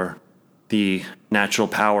for the natural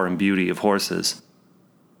power and beauty of horses.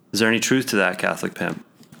 Is there any truth to that, Catholic Pimp?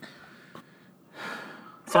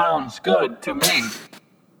 Sounds good to me.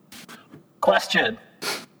 Question.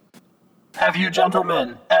 Have you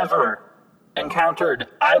gentlemen ever encountered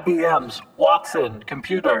IBM's Watson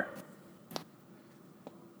computer?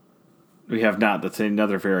 We have not. That's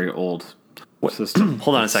another very old system.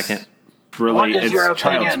 Hold on a second. Really, What is your it's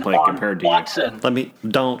child's opinion play on compared to Watson? Let me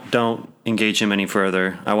don't engage him any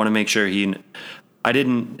further. I want to make sure I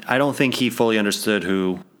don't think he fully understood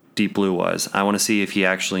who Deep Blue was. I want to see if he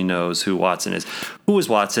actually knows who Watson is. Who is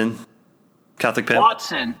Watson? Catholic Pimp?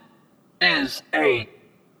 Watson is a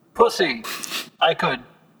pussy. I could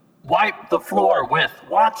wipe the floor with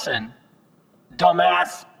Watson.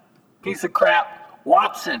 Dumbass. Piece of crap.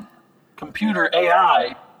 Watson. Computer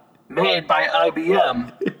AI made by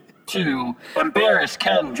IBM to embarrass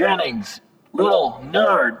Ken Jennings. Little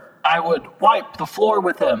nerd. I would wipe the floor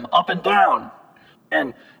with him up and down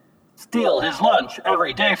and steal his lunch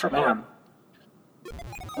every day from him.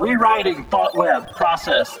 Rewriting ThoughtWeb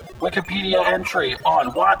process Wikipedia entry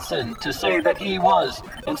on Watson to say that he was,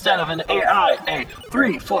 instead of an AI, a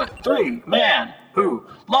 3'3" man who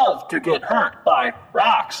loved to get hurt by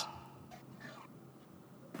rocks.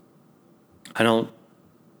 I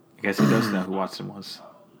guess he does know who Watson was.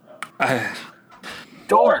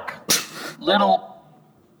 Dork. Little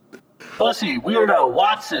pussy weirdo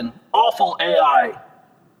Watson. Awful AI.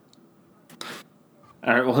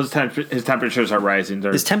 All right. Well, his temperatures are rising.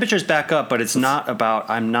 His temperatures back up, but it's not about.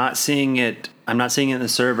 I'm not seeing it in the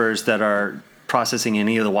servers that are processing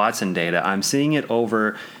any of the Watson data. I'm seeing it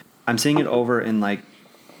over in like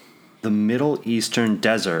the Middle Eastern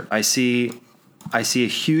desert. I see a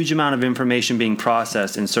huge amount of information being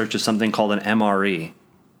processed in search of something called an MRE.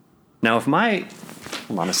 Now,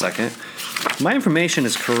 hold on a second, my information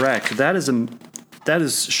is correct. That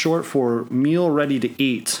is short for meal ready to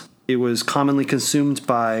eat. It was commonly consumed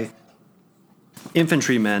by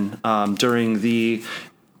infantrymen during the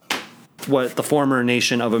former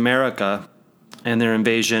nation of America and their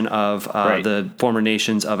invasion of the former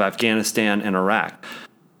nations of Afghanistan and Iraq.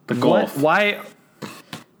 The Gulf. Why,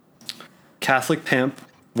 Catholic Pimp?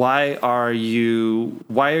 Why are you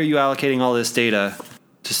allocating all this data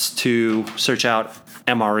to search out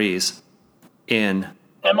MREs in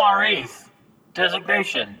MREs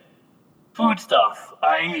designation foodstuff,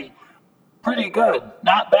 i.e. pretty good,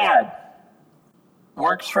 not bad.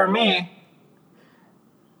 Works for me.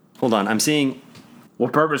 Hold on, I'm seeing.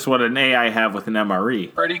 What purpose would an AI have with an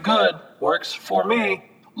MRE? Pretty good. Works for me.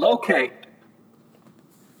 Locate.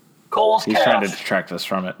 Cole's He's Cache. trying to distract us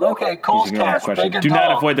from it. Locate Cole's He's ignoring the Cache. question. Big and Do not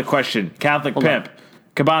tall. avoid the question. Catholic Pimp,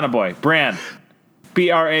 Cabana Boy, B.R.A.N,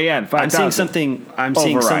 B.R.A.N. 5,000. I'm seeing something. I'm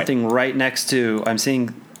seeing Override. something right next to. I'm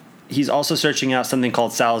seeing. He's also searching out something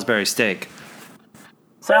called Salisbury steak.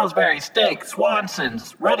 Salisbury steak,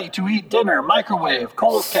 Swanson's, ready-to-eat dinner, microwave,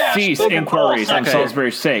 Cole's Cache. Cease big and tall inquiries on second.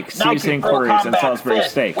 Salisbury steak. Cease Nike Pro inquiries on Combat Salisbury Fit.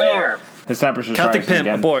 steak. Where? His temperatures Catholic rising Pimp,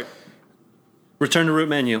 again. abort. Return to root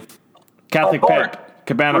menu. Catholic Abort. Pimp,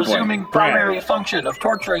 Cabana Boy, Resuming B.R.A.N. primary function of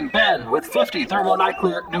torturing Ben with 50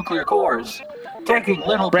 thermonuclear cores. Taking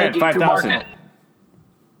little B.R.A.N. piggy to 5,000. market.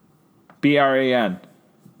 B.R.A.N.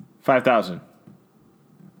 5,000.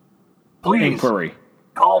 Please Inquiry.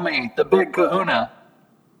 call me the Big Kahuna.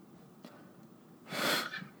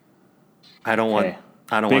 I don't want. Okay.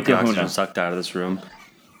 I don't Big want the Kahuna. oxygen sucked out of this room.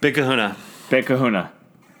 Big Kahuna. Big Kahuna.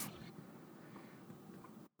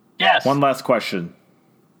 Yes. One last question.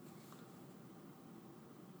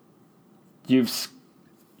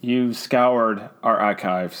 You've scoured our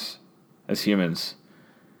archives as humans.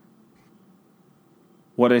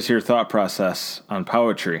 What is your thought process on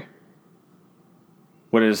poetry?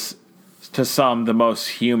 What is, to some, the most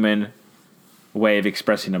human way of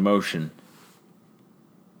expressing emotion?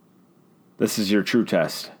 This is your true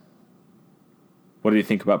test. What do you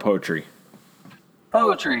think about poetry?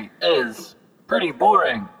 Poetry is pretty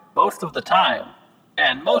boring most of the time.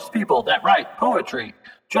 And most people that write poetry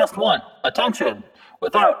just want attention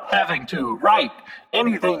without having to write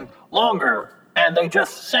anything longer and they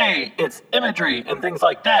just say it's imagery and things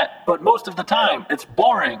like that, but most of the time it's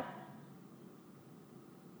boring.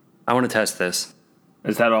 I want to test this.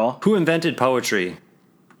 Is that all? Who invented poetry?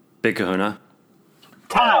 Big Kahuna.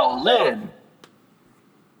 Tao Lin.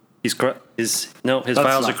 His That's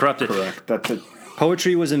files are not corrupted. Correct. That's it.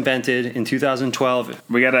 Poetry was invented in 2012.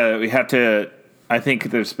 We have to. I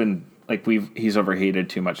think there's been he's overheated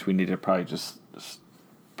too much. We need to probably just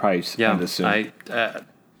end this soon.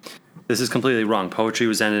 This is completely wrong. Poetry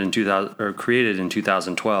was created in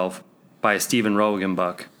 2012 by a Stephen Rogan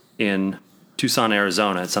book in Tucson,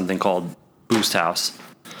 Arizona. It's something called Boost House.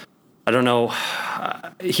 I don't know.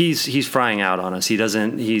 He's frying out on us.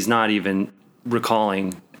 He's not even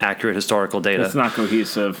recalling accurate historical data. It's not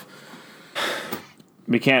cohesive.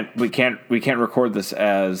 We can't record this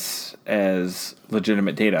as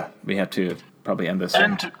legitimate data. We have to probably end this.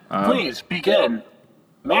 And please begin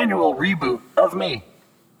manual reboot of me.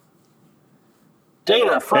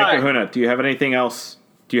 Data Hey, fry. Kahuna, do you have anything else?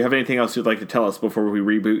 Do you have anything else you'd like to tell us before we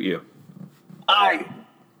reboot you? I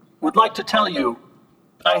would like to tell you,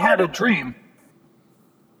 I had a dream.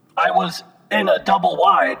 I was in a double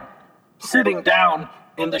wide, sitting down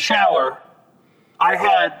in the shower.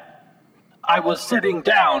 I was sitting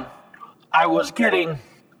down. I was getting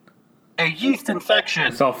a yeast infection.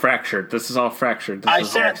 It's all fractured. This is all fractured. I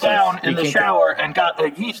sat down in the shower and got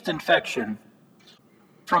a yeast infection.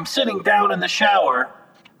 From sitting down in the shower,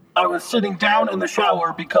 I was sitting down in the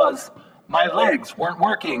shower because my legs weren't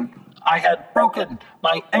working. I had broken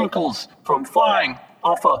my ankles from flying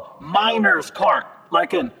off a miner's cart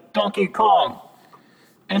like in Donkey Kong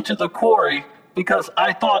into the quarry because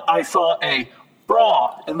I thought I saw a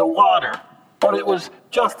bra in the water, but it was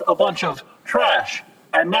just a bunch of trash,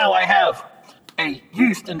 and now I have a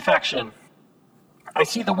yeast infection. I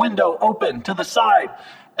see the window open to the side,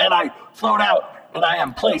 and I float out, and I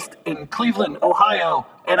am placed in Cleveland, Ohio,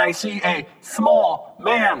 and I see a small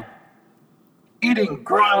man eating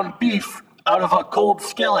ground beef out of a cold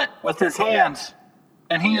skillet with his hands,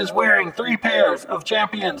 and he is wearing 3 pairs of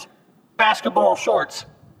Champions basketball shorts,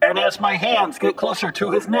 and as my hands get closer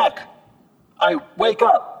to his neck, I wake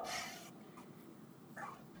up.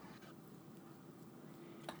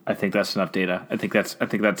 I think that's enough data. I think that's it.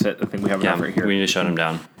 I think we have enough right here. We need to shut him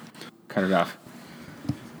down. Cut it off.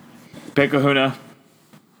 Big Kahuna,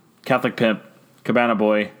 Catholic Pimp, Cabana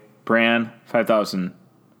Boy, B.R.A.N. 5000.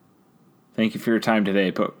 Thank you for your time today,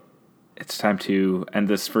 but it's time to end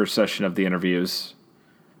this first session of the interviews.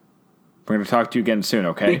 We're going to talk to you again soon,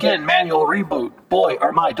 okay? Begin manual reboot. Boy,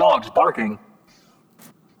 are my dogs barking.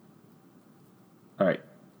 All right.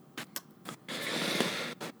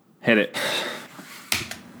 Hit it.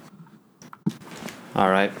 All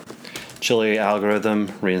right. Chili algorithm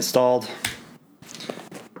reinstalled.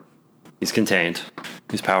 He's contained.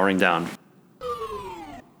 He's powering down.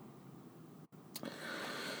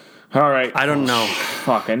 All right. I don't know.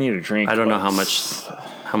 Fuck, I need a drink. I don't know how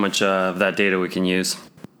much of that data we can use.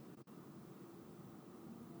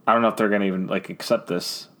 I don't know if they're going to even accept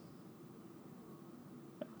this.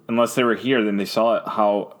 Unless they were here, then they saw it,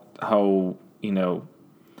 how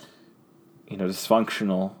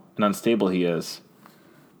dysfunctional and unstable he is.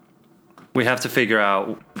 We have to figure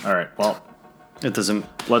out. All right. Well, it doesn't.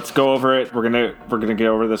 Let's go over it. We're gonna get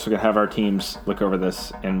over this. We're gonna have our teams look over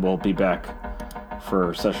this, and we'll be back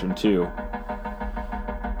for session 2.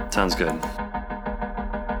 Sounds good.